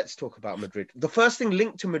 Let's talk about Madrid. The first thing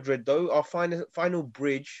linked to Madrid, though, our final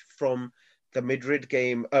bridge from the Madrid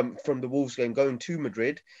game, from the Wolves game going to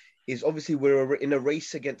Madrid, is obviously we're in a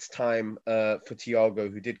race against time for Thiago,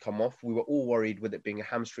 who did come off. We were all worried with it being a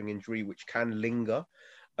hamstring injury, which can linger,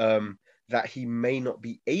 that he may not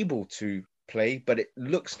be able to play. But it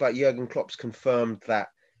looks like Jurgen Klopp's confirmed that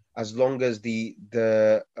as long as the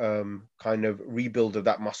kind of rebuild of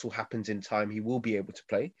that muscle happens in time, he will be able to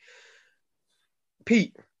play.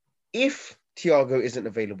 Pete, if Thiago isn't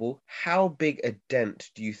available, how big a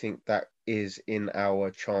dent do you think that is in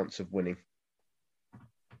our chance of winning?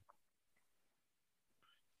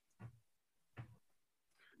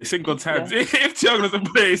 It's in God's hands. If Thiago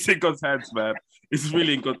doesn't play, it's in God's hands, man. It's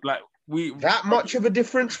really in God. Like that much of a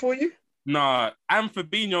difference for you? Nah, and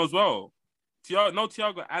Fabinho as well. No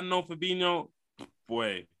Thiago and no Fabinho.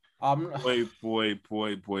 Boy,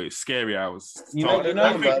 scary hours. You know the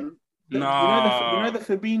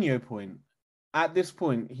Fabinho point. At this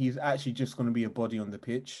point, he's actually just going to be a body on the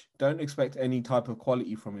pitch. Don't expect any type of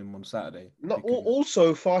quality from him on Saturday.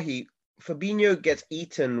 Also, Fahi, Fabinho gets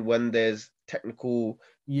eaten when there's technical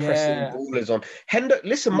pressing ballers on. Hendo,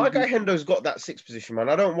 listen, my guy Hendo's got that 6th position, man.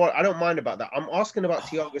 I don't mind about that. I'm asking about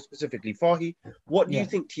Thiago specifically. Fahi, what do you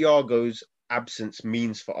think Thiago's absence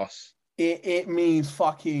means for us? It means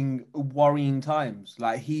fucking worrying times.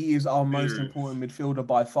 Like, he is our most important midfielder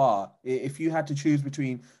by far. If you had to choose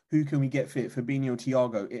between who can we get fit, Fabinho or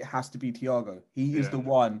Thiago, it has to be Thiago. He is the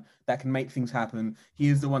one that can make things happen. He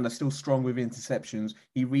is the one that's still strong with interceptions.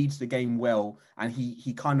 He reads the game well, and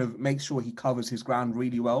he kind of makes sure he covers his ground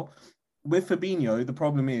really well. With Fabinho, the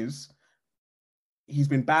problem is he's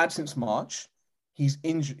been bad since March. He's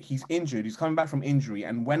injured. He's coming back from injury,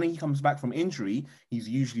 and when he comes back from injury, he's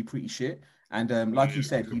usually pretty shit. And like you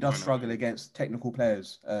said, he does struggle against technical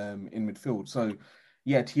players in midfield. So,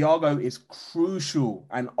 yeah, Thiago is crucial.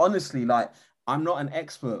 And honestly, like, I'm not an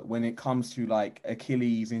expert when it comes to like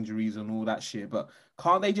Achilles injuries and all that shit, but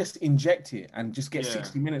can't they just inject it and just get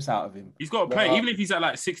 60 minutes out of him? He's got to play, even if he's at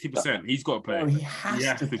like 60%. He's got to play. He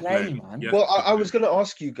has to play, man. Well, I was going to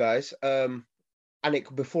ask you guys.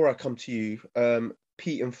 Anik, before I come to you,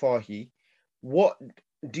 Pete and Fahi, what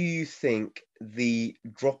do you think the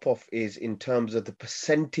drop-off is in terms of the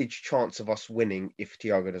percentage chance of us winning if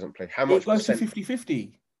Thiago doesn't play? How much? It goes to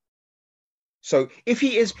 50-50. So if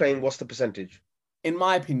he is playing, what's the percentage? In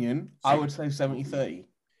my opinion, I would say 70-30.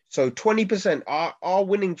 So 20%, our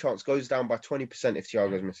winning chance goes down by 20% if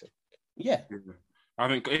Thiago's missing. Yeah. I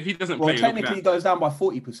think if he doesn't Well, play, technically, it goes down by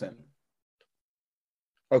 40%.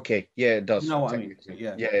 Okay, yeah, it does. You know what I mean?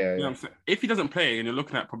 Yeah. Yeah. You know what I'm saying? If he doesn't play, and you're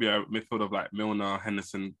looking at probably a midfield of like Milner,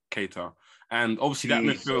 Henderson, Keita, and obviously that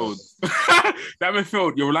midfield,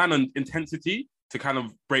 you're relying on intensity to kind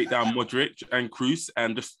of break down Modric and Kroos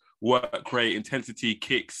and just work rate, intensity,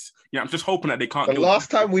 kicks. I'm just hoping that they can't. The last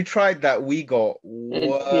time we tried that, we got we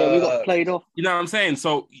got played off. You know what I'm saying?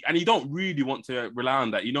 So, and you don't really want to rely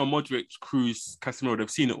on that. Modric, Kroos, Casemiro, they've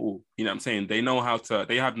seen it all. You know what I'm saying? They know how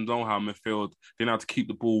midfield, they know how to keep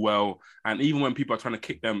the ball well. And even when people are trying to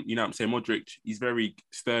kick them, you know what I'm saying? Modric, he's very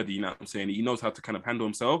sturdy, you know what I'm saying? He knows how to kind of handle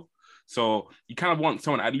himself. So you kind of want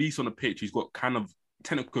someone, at least on the pitch, who's got kind of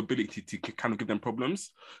technical ability to kind of give them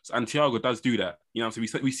problems. So, and Thiago does do that. You know what I'm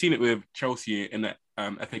saying? We've seen it with Chelsea in the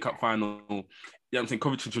FA Cup final. You know what I'm saying?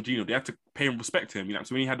 Kovacic and Jorginho, they had to pay and respect him. You know,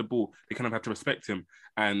 so when he had the ball, they kind of had to respect him.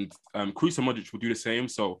 And Kroos and Modric will do the same.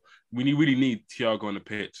 So we really need Thiago on the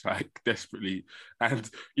pitch, like desperately. And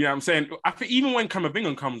you know what I'm saying? I think even when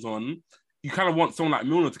Camavinga comes on, you kind of want someone like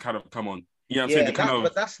Milner to kind of come on. You know what I'm saying?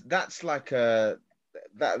 But that's like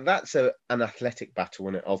that's an athletic battle,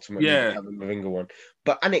 isn't it? Ultimately, having the Camavinga one.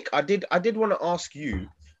 But Anik, I did want to ask you.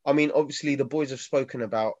 I mean, obviously, the boys have spoken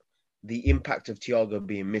about the impact of Thiago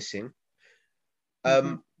being missing.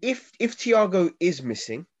 If Thiago is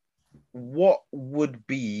missing, what would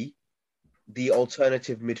be the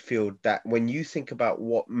alternative midfield that, when you think about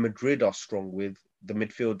what Madrid are strong with, the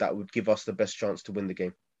midfield that would give us the best chance to win the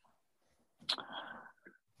game?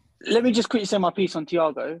 Let me just quickly say my piece on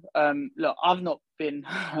Thiago. Look, I've not been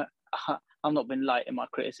light in my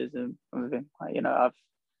criticism of him.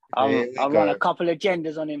 I've run a couple of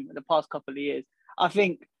agendas on him in the past couple of years. I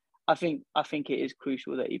think it is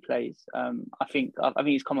crucial that he plays. I think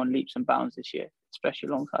he's come on leaps and bounds this year, especially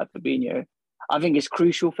alongside Fabinho. I think it's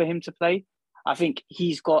crucial for him to play. I think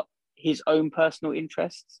he's got his own personal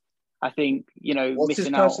interests. I think what's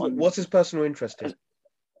his personal interest in?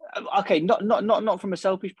 Okay, not from a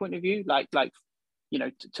selfish point of view. Like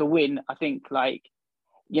to win. I think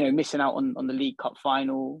missing out on the League Cup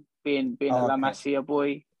final, being a La Masia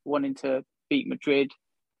boy, wanting to beat Madrid,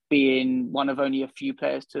 being one of only a few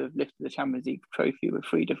players to have lifted the Champions League trophy with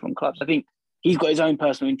 3 different clubs. I think he's got his own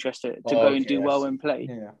personal interest to go and do well and play.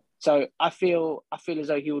 Yeah. So I feel as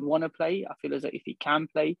though he would want to play. I feel as though if he can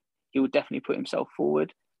play, he would definitely put himself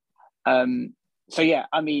forward. So yeah,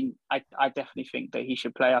 I mean, I definitely think that he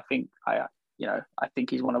should play. I think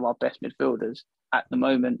he's one of our best midfielders at the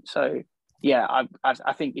moment. So yeah,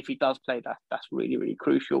 I think if he does play, that's really, really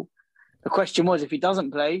crucial. The question was, if he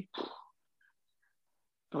doesn't play,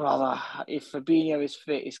 brother, if Fabinho is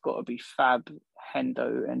fit, it's got to be Fab,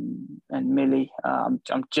 Hendo, and Millie. I'm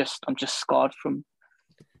just scarred from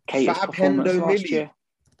Keita's performance last year.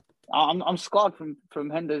 I'm scarred from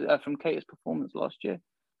Hendo from Keita's performance last year.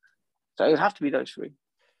 So it would have to be those 3. Do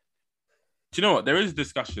you know what? There is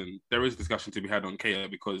discussion to be had on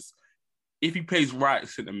Keita, because if he plays right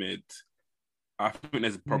centre mid, I think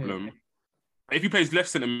there's a problem. Yeah. If he plays left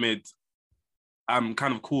centre mid, I'm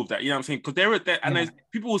kind of cool with that. You know what I'm saying? Because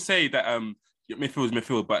people will say that midfield is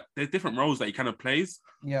midfield, but there's different roles that he kind of plays.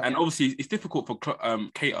 Yeah. And obviously, it's difficult for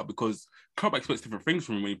Keita, because Klopp expects different things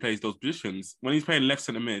from him when he plays those positions. When he's playing left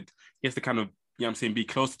centre mid, he has to kind of, be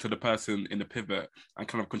closer to the person in the pivot and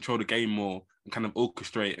kind of control the game more and kind of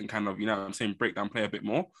orchestrate and kind of, break down play a bit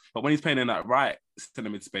more. But when he's playing in that right centre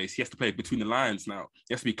mid space, he has to play between the lines now.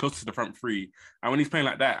 He has to be closer to the front 3. And when he's playing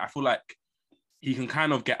like that, I feel like he can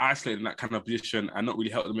kind of get isolated in that kind of position and not really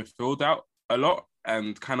help the midfield out a lot.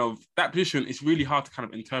 And kind of that position is really hard to kind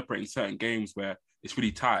of interpret in certain games where it's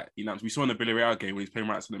really tight. We saw in the Villarreal game when he's playing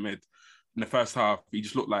right centre mid, in the first half, he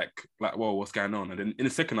just looked like, whoa, what's going on? And then in the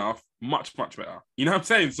second half, much, much better. You know what I'm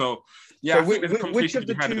saying? So, yeah, so which of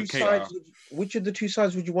the two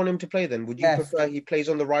sides would you want him to play then? Would you prefer he plays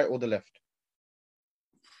on the right or the left?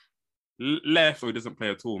 Left, or he doesn't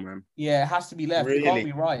play at all, man. Yeah, it has to be left. Really? It can't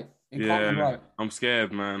be right. It can't be right. I'm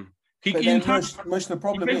scared, man. Most of the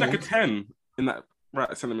problem he plays like a 10 in that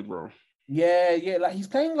right centre mid role. Yeah, like he's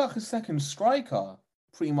playing like a second striker,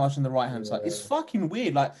 pretty much on the right-hand side. It's fucking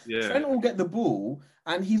weird. Trent will get the ball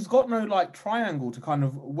and he's got no triangle to kind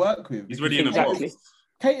of work with. He's really in the box.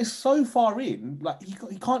 Kate is so far in,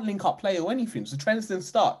 he can't link up play or anything. So Trent's then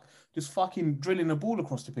stuck, just fucking drilling the ball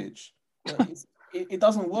across the pitch. It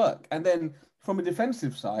doesn't work. And then from a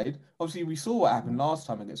defensive side, obviously we saw what happened last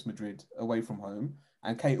time against Madrid away from home,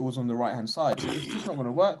 and Kate was on the right-hand side. So it's just not going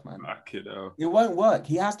to work, man. It won't work.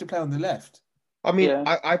 He has to play on the left. I mean,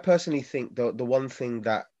 I personally think the one thing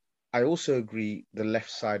that I also agree the left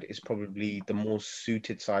side is probably the more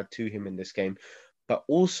suited side to him in this game, but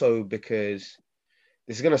also because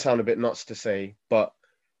this is going to sound a bit nuts to say, but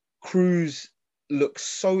Cruz looks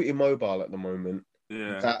so immobile at the moment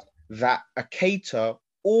Yeah. that a Keita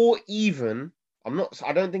or even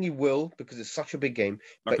I don't think he will because it's such a big game,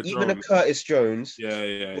 Like but a even a drone. Curtis Jones Yeah.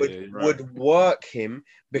 You're right. would work him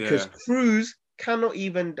because Yeah.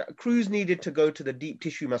 Cruz needed to go to the deep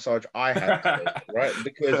tissue massage I had today, right?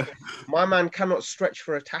 Because my man cannot stretch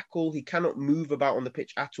for a tackle, he cannot move about on the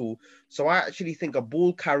pitch at all. So I actually think a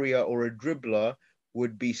ball carrier or a dribbler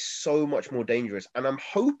would be so much more dangerous. And I'm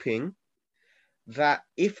hoping that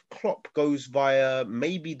if Klopp goes via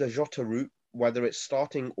maybe the Jota route, whether it's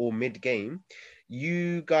starting or mid-game,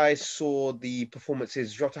 you guys saw the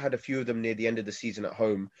performances. Jota had a few of them near the end of the season at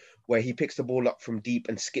home, where he picks the ball up from deep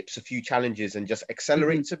and skips a few challenges and just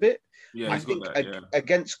accelerates a bit. Yeah, I he's got think that. Yeah.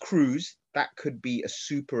 against Cruz, that could be a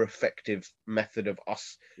super effective method of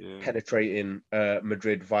us penetrating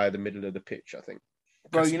Madrid via the middle of the pitch, I think.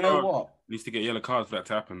 Bro, you know Casemiro what? needs to get yellow cards for that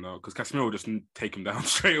to happen though, because Casemiro will just take him down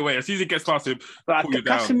straight away as soon as he gets past him. But Pull you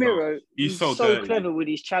down. Casemiro, He's so dirty. clever with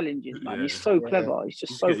his challenges, man. Yeah. He's so clever. He's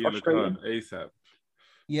just so get yellow frustrating. card ASAP.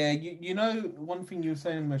 Yeah, you know, one thing you were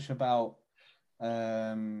saying, Mush, about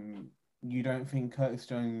you don't think Curtis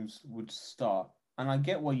Jones would start. And I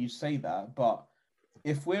get why you say that, but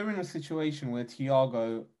if we're in a situation where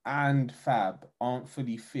Thiago and Fab aren't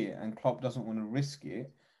fully fit and Klopp doesn't want to risk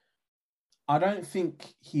it, I don't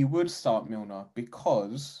think he would start Milner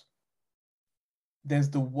because there's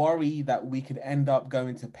the worry that we could end up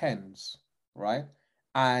going to pens, right?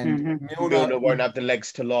 And Milner won't have the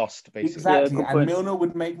legs to last, basically. Exactly, Yeah, and Milner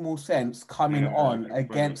would make more sense coming on good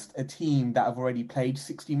against a team that have already played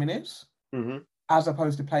 60 minutes as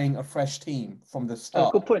opposed to playing a fresh team from the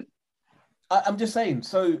start. Good point. I'm just saying,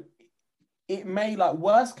 so it may, like,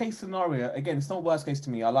 worst case scenario, again, it's not worst case to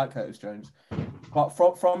me, I like Curtis Jones, but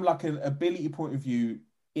from like an ability point of view,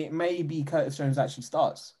 it may be Curtis Jones actually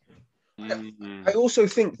starts. I also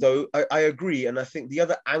think, though, I agree, and I think the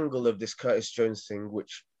other angle of this Curtis Jones thing,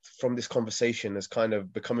 which from this conversation is kind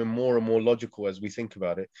of becoming more and more logical as we think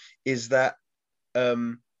about it, is that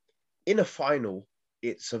in a final,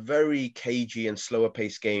 it's a very cagey and slower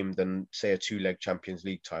paced game than, say, a two-leg Champions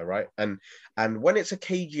League tie, right? And when it's a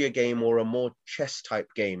cagier game or a more chess type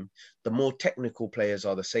game, the more technical players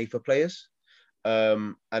are the safer players.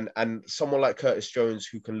 And someone like Curtis Jones,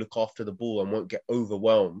 who can look after the ball and won't get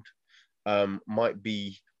overwhelmed, might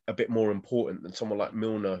be a bit more important than someone like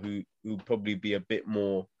Milner, who probably be a bit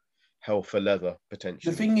more hell for leather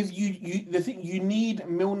potentially. The thing is, you need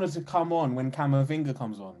Milner to come on when Camavinga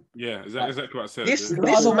comes on. Yeah, exactly what I said. This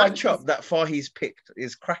matchup that Fahey's picked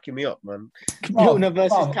is cracking me up, man. Milner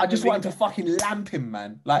versus Camavinga. I just want him to fucking lamp him,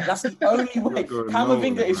 man. Like, that's the only way.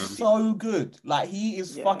 Camavinga is so good. Like, he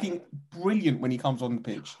is fucking brilliant when he comes on the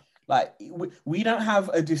pitch. Like, we don't have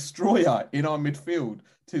a destroyer in our midfield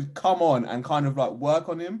to come on and kind of like work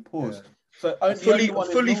on him. Pause. Yeah. So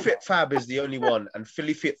fully fit Fab is the only one, and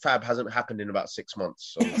fully fit Fab hasn't happened in about 6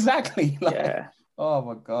 months. So. Exactly. Like, oh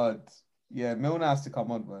my God. Yeah, Milner has to come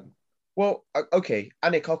on, man. Well, okay,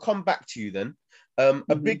 Anik, I'll come back to you then.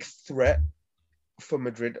 A big threat for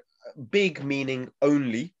Madrid, big meaning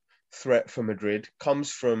only threat for Madrid,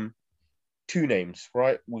 comes from two names,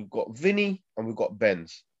 right? We've got Vinny and we've got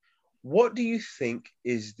Benz. What do you think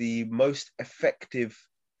is the most effective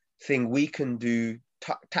thing we can do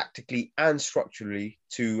tactically and structurally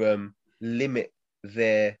to limit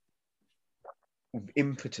their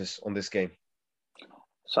impetus on this game?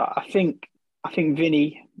 So I think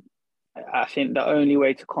Vinny, I think the only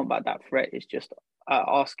way to combat that threat is just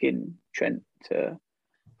asking Trent to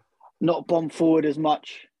not bomb forward as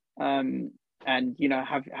much, and you know,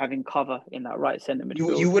 having cover in that right centre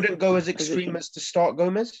midfield. You wouldn't go as extreme as to start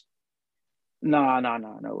Gomez? No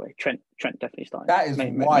way. Trent definitely starting. That is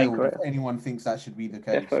wild if anyone thinks that should be the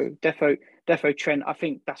case. Defo Trent. I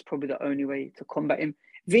think that's probably the only way to combat him.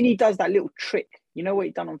 Vinny does that little trick. You know what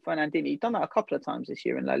he done on Fernandinho? He's done that a couple of times this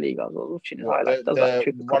year in La Liga. I was watching his highlights. Does that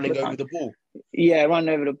trick running over the ball. Yeah,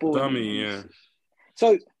 running over the ball. Dummy, yeah.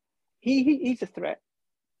 So he's a threat.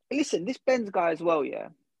 Listen, this Benz guy as well, yeah.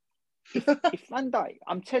 If Van Dijk,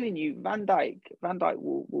 I'm telling you, Van Dijk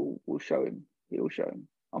will show him. He will show him.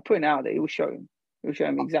 I'm putting it out there. He will show him. He'll show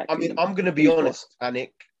him exactly. I mean, I'm going to be honest,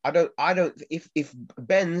 Anik. I don't. If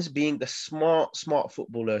Benz being the smart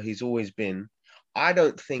footballer he's always been, I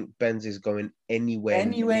don't think Benz is going anywhere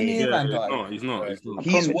near Van Dijk. He's not.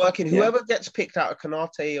 He's working. Whoever gets picked out of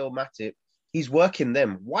Konate or Matip, he's working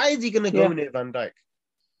them. Why is he going to go near Van Dijk?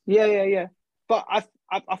 Yeah. But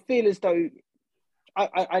I feel as though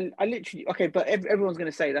I literally okay, but everyone's going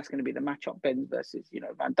to say that's going to be the matchup, Ben versus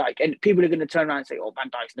Van Dijk, and people are going to turn around and say, "Oh, Van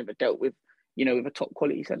Dijk's never dealt with with a top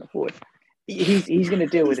quality centre forward." He's going to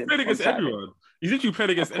deal with He's him played on against Saturday. everyone. He's literally played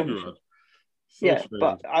against everyone. So Yeah, strange.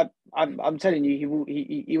 but I'm telling you,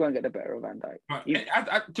 he won't get the better of Van Dijk. But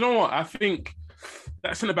do you know what? I think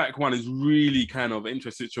that centre back one is really kind of an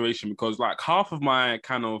interesting situation because like half of my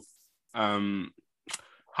kind of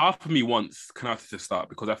half of me wants Konate to start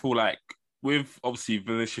because I feel like with obviously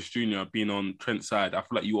Vinicius Jr. being on Trent's side, I feel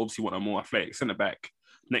like you obviously want a more athletic centre back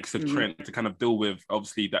next to Trent to kind of deal with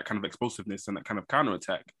obviously that kind of explosiveness and that kind of counter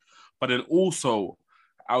attack. But then also,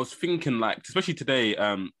 I was thinking like, especially today,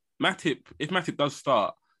 if Matip does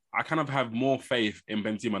start, I kind of have more faith in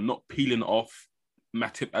Benzema not peeling off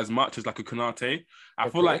Matip as much as like a Konate. I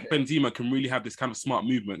feel like Benzema can really have this kind of smart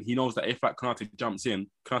movement. He knows that if like Konate jumps in,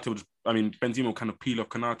 Benzema will kind of peel off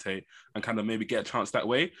Konate and kind of maybe get a chance that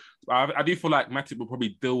way. I do feel like Matip will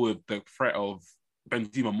probably deal with the threat of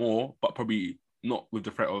Benzema more, but probably not with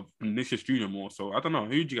the threat of Vinicius Jr. more. So I don't know.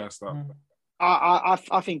 Who do you guys start?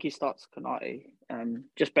 I think he starts Konate,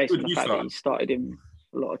 just based on the fact that he started in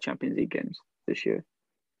a lot of Champions League games this year.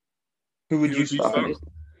 Who would you start?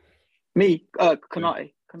 Me,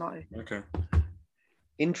 Konate. Okay.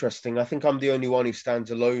 Interesting. I think I'm the only one who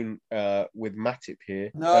stands alone with Matip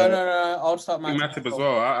here. No. I'll start Matip as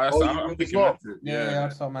well. I'm thinking Matip. Matip. Yeah,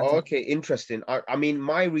 I'll start Matip. Okay, interesting. I mean,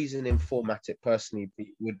 my reasoning for Matip personally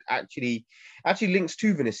would actually links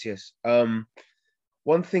to Vinicius.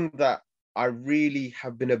 One thing that I really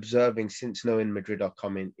have been observing since knowing Madrid are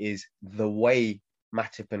coming is the way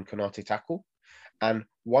Matip and Konate tackle. And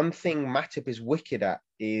one thing Matip is wicked at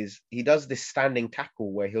is he does this standing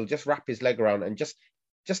tackle where he'll just wrap his leg around and just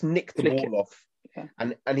nick the ball off. Yeah.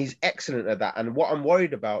 And he's excellent at that. And what I'm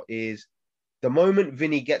worried about is the moment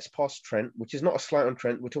Vinny gets past Trent, which is not a slight on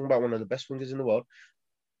Trent, we're talking about one of the best wingers in the world.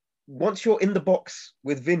 Once you're in the box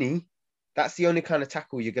with Vinny, that's the only kind of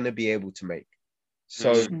tackle you're going to be able to make.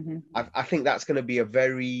 So I think that's going to be a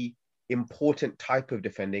very important type of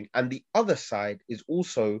defending. And the other side is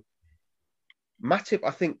also Matip.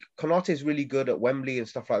 I think Konate is really good at Wembley and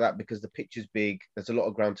stuff like that because the pitch is big. There's a lot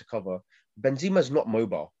of ground to cover. Benzema's not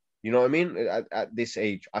mobile. You know what I mean? At this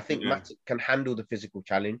age, I think Matip can handle the physical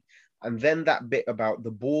challenge. And then that bit about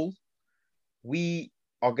the ball, we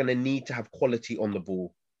are going to need to have quality on the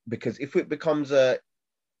ball because if it becomes a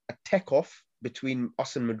tech off between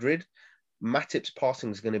us and Madrid, Matip's passing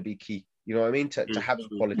is going to be key. You know what I mean? To have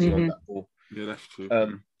quality on that ball. Yeah, that's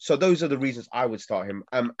true. So those are the reasons I would start him.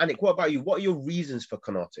 Anik, what about you? What are your reasons for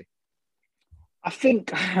Konate? I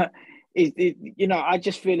think, I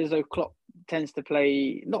just feel as though Klopp tends to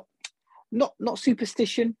play not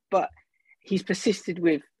superstition, but he's persisted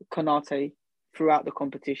with Konate throughout the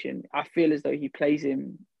competition. I feel as though he plays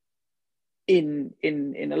him in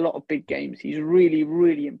a lot of big games. He's really,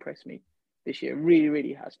 really impressed me this year. Really,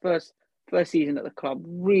 really has. First season at the club,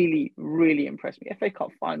 really, really impressed me. FA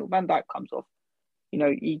Cup final, Van Dijk comes off.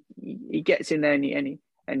 He gets in there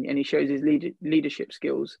and he shows his leadership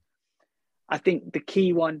skills. I think the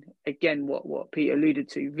key one, again, what Pete alluded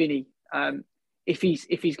to, Vinny, if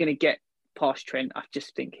he's going to get past Trent, I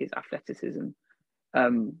just think his athleticism,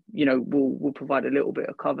 will provide a little bit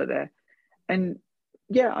of cover there. And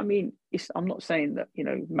yeah, I mean, I'm not saying that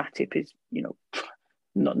Matip is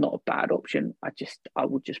not a bad option. I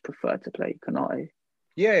would just prefer to play Konate.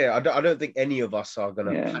 Yeah, I don't think any of us are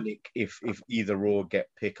going to panic if either or get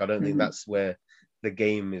picked. I don't think that's where the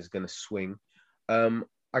game is going to swing.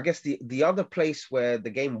 I guess the other place where the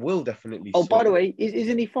game will definitely swing. By the way,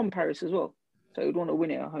 isn't he from Paris as well? So he'd want to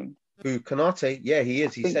win it at home. Who, Konate? Yeah, he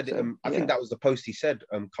is. He said so. it. I think that was the post he said,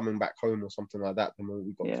 coming back home or something like that. The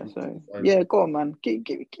moment we got go on, man. Give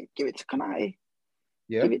it to Konate.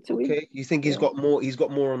 Yeah. Give it to him. You think he's got more? He's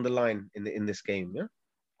got more on the line in this game, yeah.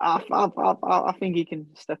 I think he can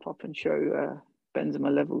step up and show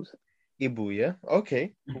Benzema levels. Ibu, yeah.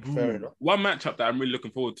 Okay, fair enough. One matchup that I'm really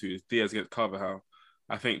looking forward to is Diaz against Carvajal.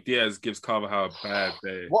 I think Diaz gives Carvajal a bad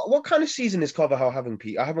day. What kind of season is Carvajal having,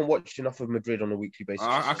 Pete? I haven't watched enough of Madrid on a weekly basis.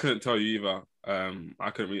 I couldn't tell you either.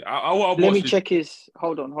 I couldn't really. Let me check his.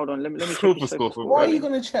 Hold on. Let me check his score. What are you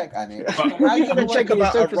going to check, Annie? How are you going to check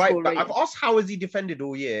about a right back? I've asked how has he defended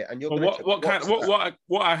all year, and you're going to check.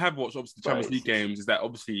 What I have watched obviously the Champions League games is that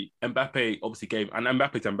obviously Mbappe obviously gave and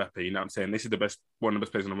Mbappe's Mbappe. You know what I'm saying? This is one of the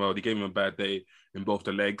best players in the world. He gave him a bad day in both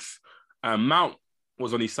the legs. Mount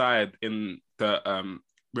was on his side in the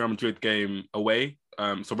Real Madrid game away.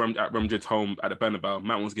 So at Real Madrid's home at the Bernabeu,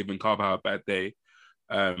 Mount was giving Carvajal a bad day.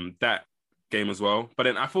 That game as well. But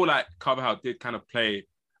then I feel like Carvajal did kind of play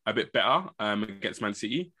a bit better against Man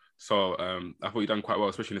City. So I thought he done quite well,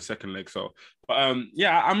 especially in the second leg. So, but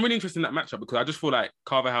yeah, I'm really interested in that matchup because I just feel like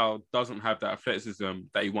Carvajal doesn't have that athleticism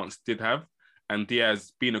that he once did have, and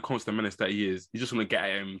Diaz, being a constant menace that he is, you just want to get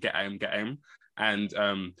at him. And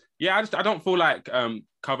yeah, I don't feel like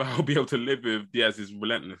Carvajal will be able to live with Diaz's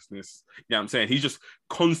relentlessness. You know what I'm saying? He's just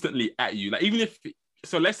constantly at you. Like, even if,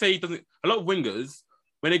 so let's say he doesn't, a lot of wingers,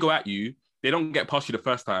 when they go at you, they don't get past you the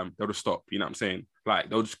first time, they'll just stop. You know what I'm saying? Like,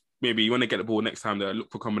 they'll just, maybe when they get the ball next time, they'll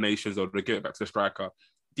look for combinations or they'll give it back to the striker.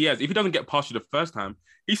 Diaz, if he doesn't get past you the first time,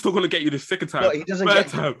 he's still going to get you the second time. No, he doesn't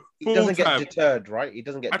get deterred, right? He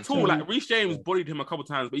doesn't get at all. Like, Reece James bodied him a couple of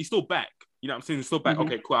times, but he's still back. You know what I'm saying? He's still back.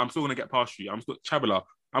 Okay, cool. I'm still going to get past you. I'm still Chabala.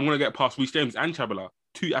 I'm going to get past Reece James and Chabala.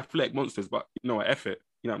 Two athletic monsters, but you know what? F it.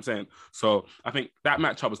 You know what I'm saying? So I think that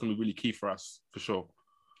matchup is going to be really key for us, for sure.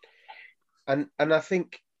 And I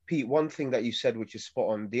think, Pete, one thing that you said, which is spot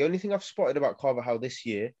on, the only thing I've spotted about Carvajal this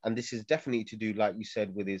year, and this is definitely to do, like you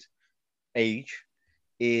said, with his age,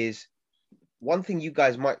 is one thing you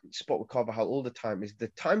guys might spot with Carvajal all the time is the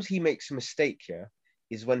times he makes a mistake here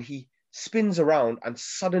is when he spins around and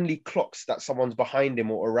suddenly clocks that someone's behind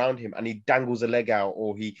him or around him and he dangles a leg out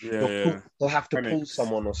or he'll have to pull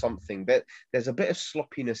someone or something. But there's a bit of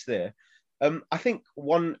sloppiness there. I think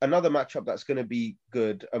another matchup that's going to be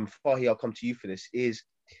good, Fahi, I'll come to you for this, is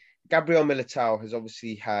Gabriel Militao has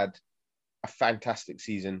obviously had a fantastic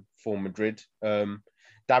season for Madrid.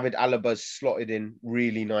 David Alaba's slotted in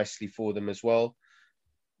really nicely for them as well.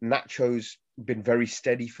 Nacho's been very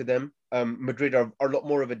steady for them. Madrid are a lot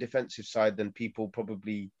more of a defensive side than people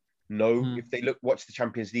probably know. If they watch the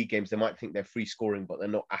Champions League games, they might think they're free scoring, but they're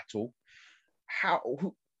not at all.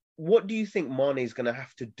 What do you think Mane is going to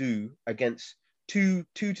have to do against two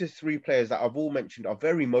to three players that I've all mentioned are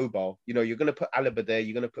very mobile? You know, you're going to put Alaba there,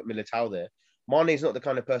 you're going to put Militao there. Mane is not the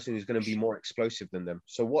kind of person who's going to be more explosive than them.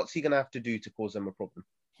 So what's he going to have to do to cause them a problem?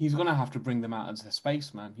 He's going to have to bring them out into the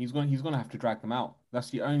space, man. He's going to have to drag them out. That's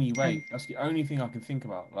the only way. That's the only thing I can think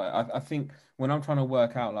about. Like, I think when I'm trying to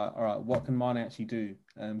work out, like, all right, what can Mane actually do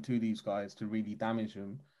to these guys to really damage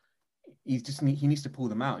them? He needs to pull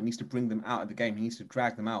them out. He needs to bring them out of the game. He needs to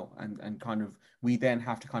drag them out, and kind of we then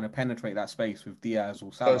have to kind of penetrate that space with Diaz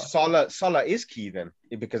or Salah. So Salah is key then,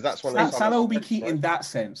 because that's one. Salah will be key, right? In that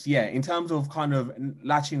sense, yeah. In terms of kind of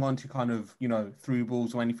latching onto kind of, you know, through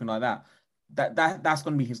balls or anything like that. That's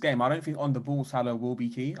going to be his game. I don't think on the ball Salah will be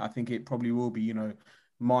key. I think it probably will be, you know,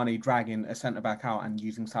 Mane dragging a centre back out and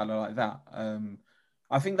using Salah like that.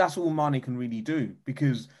 I think that's all Mane can really do,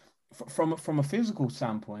 because from a physical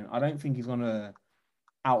standpoint, I don't think he's going to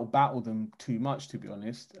out battle them too much, to be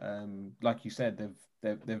honest. Like you said,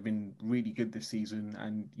 they've been really good this season,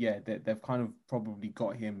 and yeah, they've kind of probably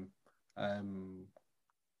got him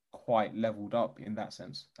quite leveled up in that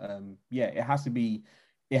sense. Yeah, it has to be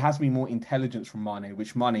more intelligence from Mane,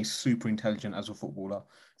 which Mane is super intelligent as a footballer.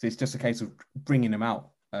 So it's just a case of bringing him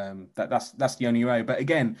out. That's the only way. But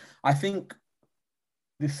again, I think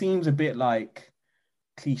this seems a bit like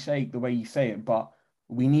cliche the way you say it, but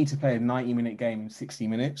we need to play a 90-minute game in 60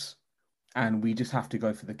 minutes, and we just have to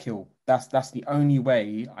go for the kill. That's the only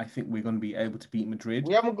way I think we're going to be able to beat Madrid.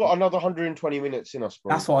 We haven't got another 120 minutes in us,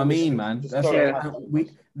 bro. That's what I mean, man.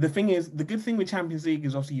 The thing is, the good thing with Champions League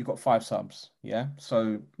is obviously you've got 5 subs, yeah?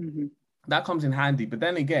 So that comes in handy. But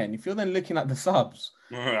then again, if you're then looking at the subs...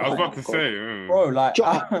 I was about to say... Bro, like...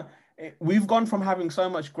 we've gone from having so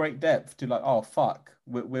much great depth to like, oh, fuck.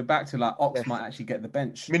 We're back to like, Ox might actually get the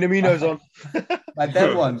bench. Minamino's on. Like,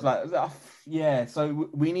 them ones. Like, yeah. So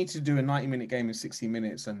we need to do a 90-minute game in 60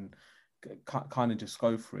 minutes and kind of just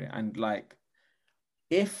go for it. And like,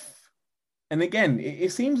 and again,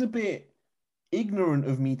 it seems a bit ignorant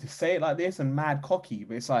of me to say it like this and mad cocky,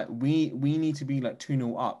 but it's like, we need to be like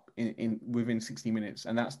 2-0 up in within 60 minutes.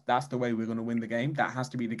 And that's the way we're going to win the game. That has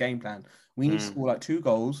to be the game plan. We need to score like 2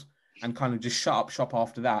 goals and kind of just shut up shop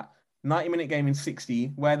after that. 90-minute game in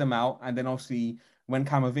 60, wear them out, and then obviously when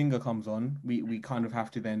Camavinga comes on, we kind of have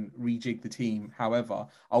to then rejig the team. However,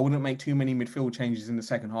 I wouldn't make too many midfield changes in the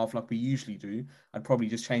second half like we usually do. I'd probably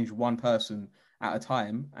just change one person at a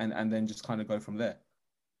time and then just kind of go from there.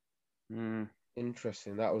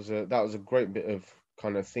 Interesting. That was a great bit of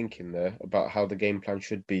kind of thinking there about how the game plan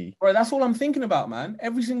should be. Right, that's all I'm thinking about, man.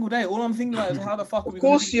 Every single day, all I'm thinking about is how the fuck. Of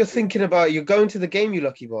course, you're thinking about you're going to the game, you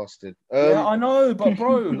lucky bastard. Yeah, I know, but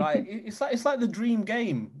bro, like it's like the dream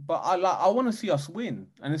game. But I want to see us win,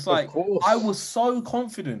 and it's like I was so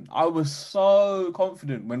confident.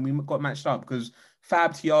 When we got matched up because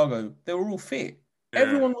Fab, Thiago, they were all fit. Yeah.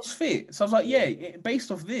 Everyone was fit, so I was like, yeah, based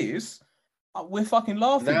off this. We're fucking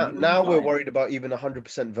laughing. Now we're worried about even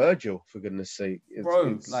 100% Virgil, for goodness sake.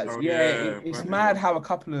 It's mad how a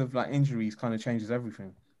couple of like injuries kind of changes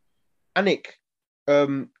everything. Anik,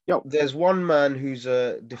 Yo. there's one man who's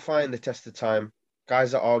defying the test of time.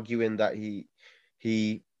 Guys are arguing that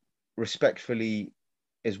he respectfully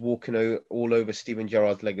is walking all over Steven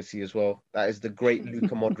Gerrard's legacy as well. That is the great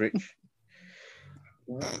Luka Modric.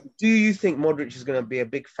 Do you think Modric is going to be a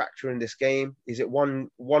big factor in this game? Is it one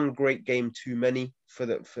great game too many for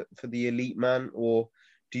the elite man, or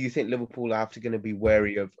do you think Liverpool are going to be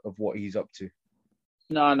wary of what he's up to?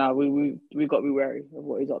 No, we got to be wary of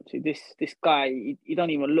what he's up to. This guy, he don't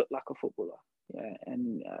even look like a footballer. Yeah,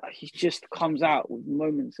 and he just comes out with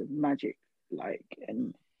moments of magic,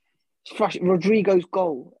 and it's frustrating. Rodrigo's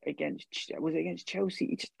goal against Chelsea?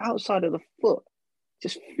 He just outside of the foot,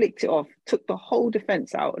 just flicked it off, took the whole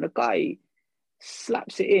defense out, and a guy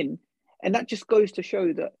slaps it in, and that just goes to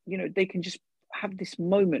show that they can just have this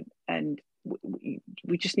moment, and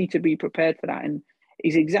we just need to be prepared for that. And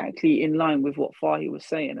is exactly in line with what Fahy was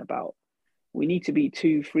saying about we need to be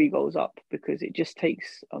 2-3 goals up, because it just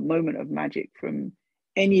takes a moment of magic from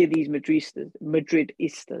any of these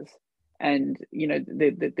Madridistas, and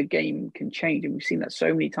the game can change, and we've seen that so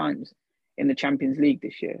many times in the Champions League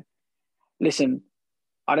this year. Listen,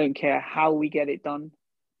 I don't care how we get it done,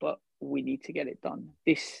 but we need to get it done.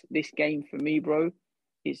 This game for me, bro,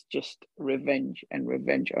 is just revenge and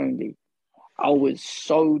revenge only. I was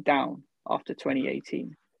so down after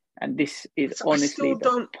 2018, and this is honestly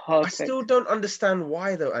perfect. I still don't understand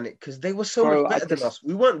why though, Anik, because they were so much better than us.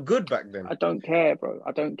 We weren't good back then. I don't care, bro.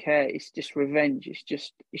 I don't care. It's just revenge. It's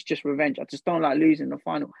just revenge. I just don't like losing the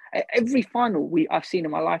final. Every final I've seen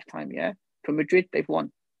in my lifetime, yeah, for Madrid, they've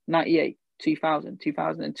won 98, 2000,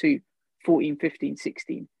 2002, 14, 15,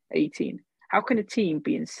 16, 18. How can a team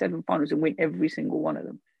be in 7 finals and win every single one of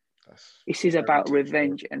them? This is about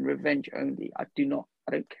revenge and revenge only. I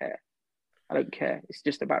don't care. I don't care. It's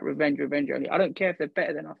just about revenge only. I don't care if they're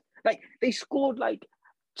better than us. Like, they scored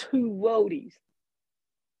 2 worldies.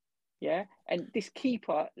 Yeah. And this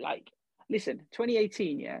keeper, listen,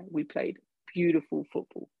 2018, yeah, we played beautiful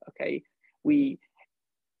football. Okay. We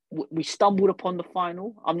stumbled upon the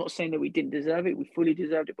final. I'm not saying that we didn't deserve it. We fully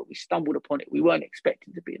deserved it, but we stumbled upon it. We weren't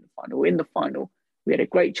expected to be in the final. We're in the final. We had a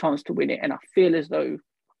great chance to win it. And I feel as though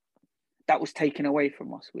that was taken away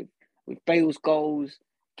from us with Bale's goals.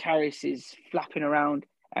 Karius is flapping around,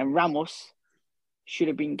 and Ramos should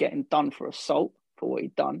have been getting done for assault for what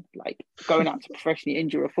he'd done. Going out to professionally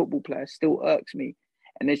injure a football player still irks me.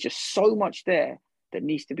 And there's just so much there that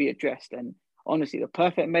needs to be addressed. And honestly, the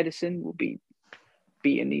perfect medicine will be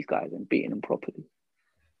beating these guys and beating them properly.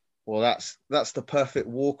 Well, that's the perfect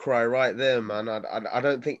war cry right there, man. I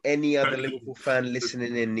don't think any other Liverpool fan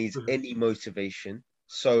listening in needs any motivation.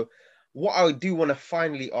 So what I do want to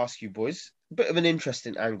finally ask you boys, a bit of an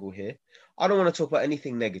interesting angle here. I don't want to talk about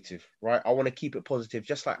anything negative, right? I want to keep it positive,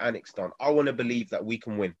 just like Anik's done. I want to believe that we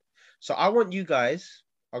can win. So I want you guys,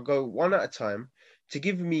 I'll go one at a time, for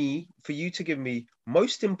you to give me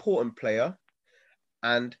most important player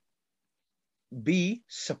and B,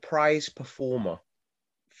 surprise performer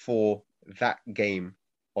for that game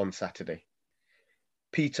on Saturday.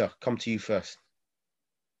 Peter, come to you first.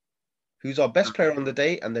 Who's our best player on the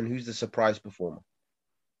day, and then who's the surprise performer?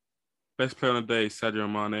 Best player on the day, Sadio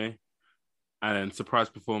Mane, and surprise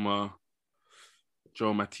performer,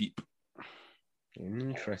 Joe Matip.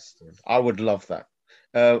 Interesting. I would love that.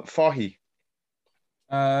 Fahy.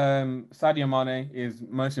 Sadio Mane is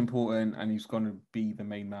most important, and he's going to be the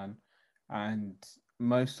main man. And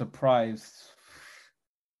most surprised,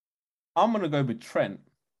 I'm going to go with Trent.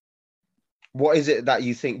 What is it that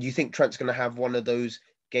you think? Do you think Trent's going to have one of those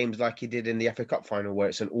games like he did in the FA Cup final where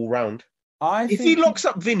it's an all-round? If he locks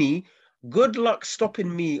up Vinny, good luck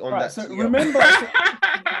stopping me on that. So remember,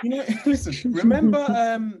 listen,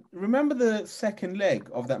 remember the second leg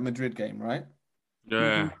of that Madrid game, right?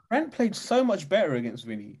 Yeah. Trent played so much better against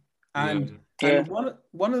Vinny. And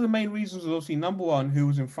one of the main reasons was obviously, number one, who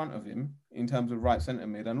was in front of him in terms of right centre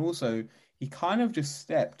mid. And also, he kind of just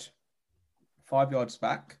stepped 5 yards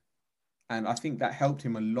back. And I think that helped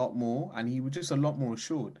him a lot more. And he was just a lot more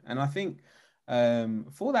assured. And I think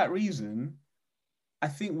for that reason, I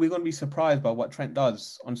think we're going to be surprised by what Trent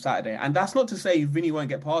does on Saturday. And that's not to say Vinny won't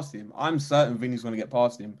get past him. I'm certain Vinny's going to get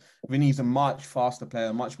past him. Vinny's a much faster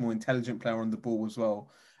player, much more intelligent player on the ball as well.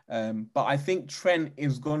 But I think Trent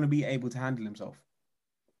is going to be able to handle himself.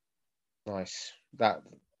 Nice.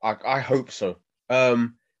 I hope so.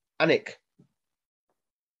 Anik.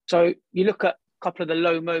 So you look at a couple of the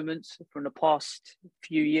low moments from the past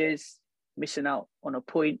few years, missing out on a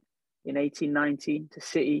point in 18-19 to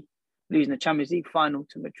City, losing the Champions League final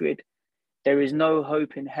to Madrid. there is no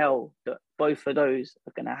hope in hell that both of those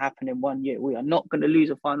are going to happen in 1 year. We are not going to lose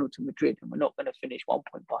a final to Madrid, and we're not going to finish 1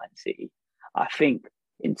 point behind City. I think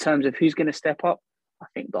in terms of who's going to step up, I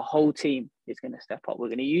think the whole team is going to step up. We're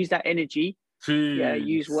going to use that energy,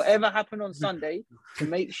 use whatever happened on Sunday to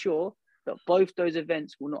make sure that both those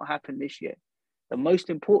events will not happen this year. The most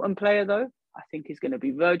important player, though, I think is going to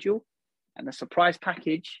be Virgil, and the surprise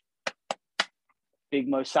package, Big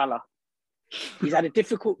Mo Salah. He's had a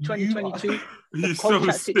difficult 2022. The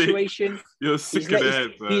contract situation. You're sick of the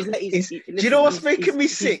head, man. Do you know what's making me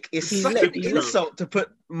sick? It's such an insult to put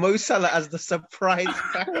Mo Salah as the surprise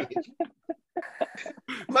package.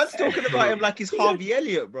 Man's talking about him like he's Harvey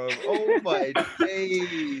Elliott, bro. Oh my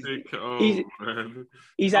days.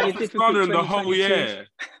 He's had a difficult 2022. The whole year.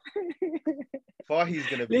 Fahi's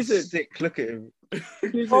gonna be sick. Look at him.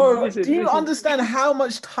 Do you understand how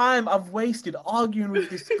much time I've wasted arguing with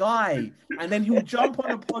this guy? And then he'll jump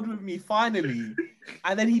on a pod with me finally,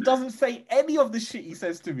 and then he doesn't say any of the shit he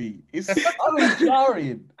says to me. It's so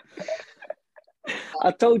jarring.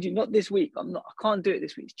 I told you, not this week. I can't do it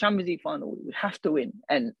this week. It's Champions League final. We have to win.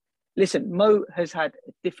 And listen, Mo has had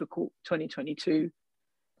a difficult 2022.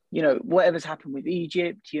 You know, whatever's happened with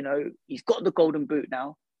Egypt, you know, he's got the golden boot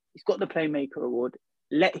now. He's got the Playmaker Award.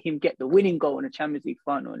 Let him get the winning goal in a Champions League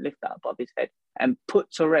final and lift that above his head and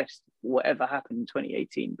put to rest whatever happened in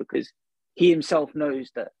 2018, because he himself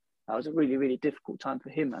knows that was a really, really difficult time for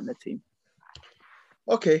him and the team.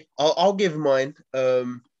 Okay, I'll give mine.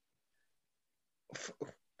 To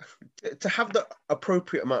have the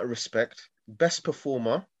appropriate amount of respect, best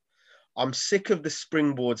performer. I'm sick of the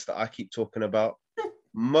springboards that I keep talking about.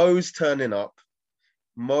 Mo's turning up.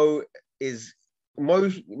 Mo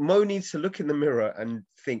needs to look in the mirror and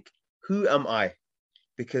think, who am I?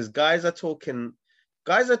 Because guys are talking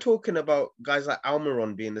about guys like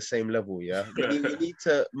Almiron being the same level, yeah?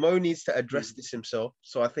 Mo needs to address this himself.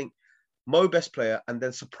 So I think Mo best player, and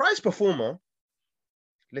then surprise performer.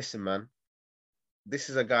 Listen, man, this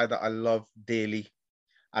is a guy that I love dearly,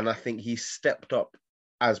 and I think he stepped up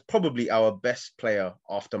as probably our best player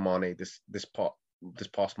after Mane this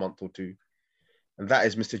past month or two. And that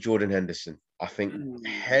is Mr. Jordan Henderson. I think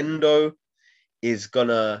Hendo is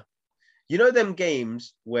gonna, you know, them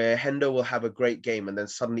games where Hendo will have a great game and then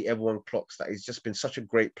suddenly everyone clocks that he's just been such a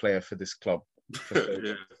great player for this club.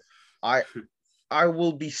 I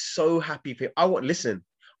will be so happy for him. I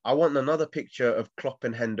want another picture of Klopp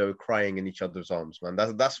and Hendo crying in each other's arms, man.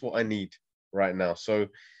 That's what I need right now. So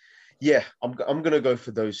yeah, I'm gonna go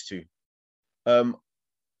for those two.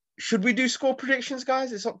 Should we do score predictions,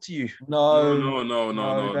 guys? It's up to you. No. Don't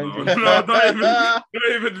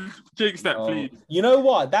even jinx that, please. You know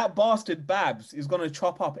what? That bastard Babs is gonna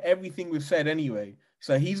chop up everything we've said anyway.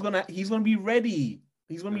 So he's gonna be ready.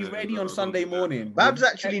 He's gonna be ready on Sunday morning. Babs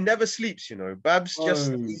actually never sleeps, you know. Babs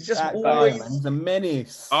he's just always guy, man. He's a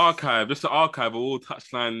menace. Just an archive of all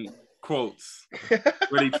touchline quotes.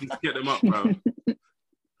 Ready to get them up, bro.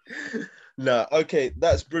 No, okay,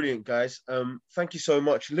 that's brilliant, guys. Thank you so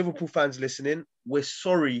much. Liverpool fans listening, we're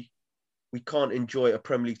sorry we can't enjoy a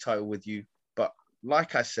Premier League title with you. But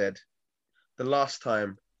like I said, the last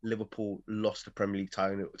time Liverpool lost the Premier League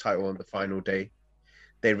title on the final day,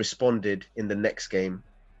 they responded in the next game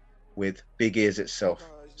with big ears itself.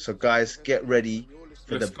 So guys, get ready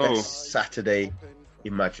for the best Saturday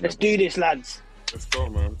imaginable. Let's do this, lads. Let's go,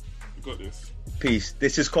 man. We got this. Peace.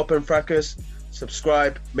 This is Cop and Fracas.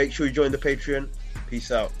 Subscribe. Make sure you join the Patreon. Peace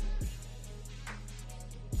out.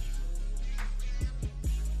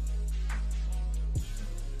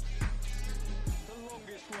 The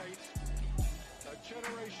longest wait, a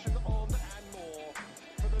generation on and more,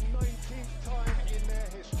 for the 19th time in their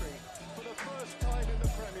history, for the first time in the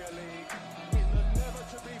Premier League, in the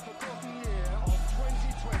never-to-be-forgotten year of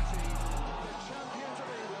 2020, the champions of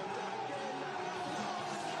England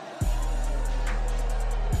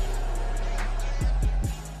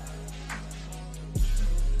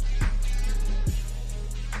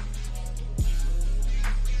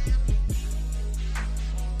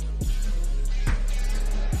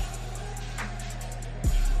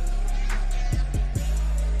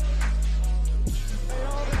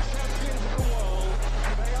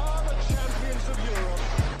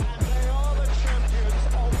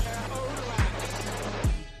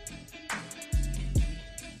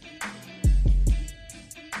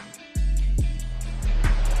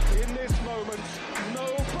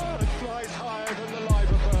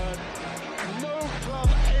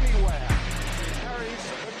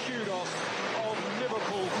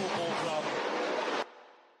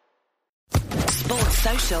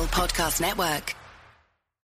Social Podcast Network.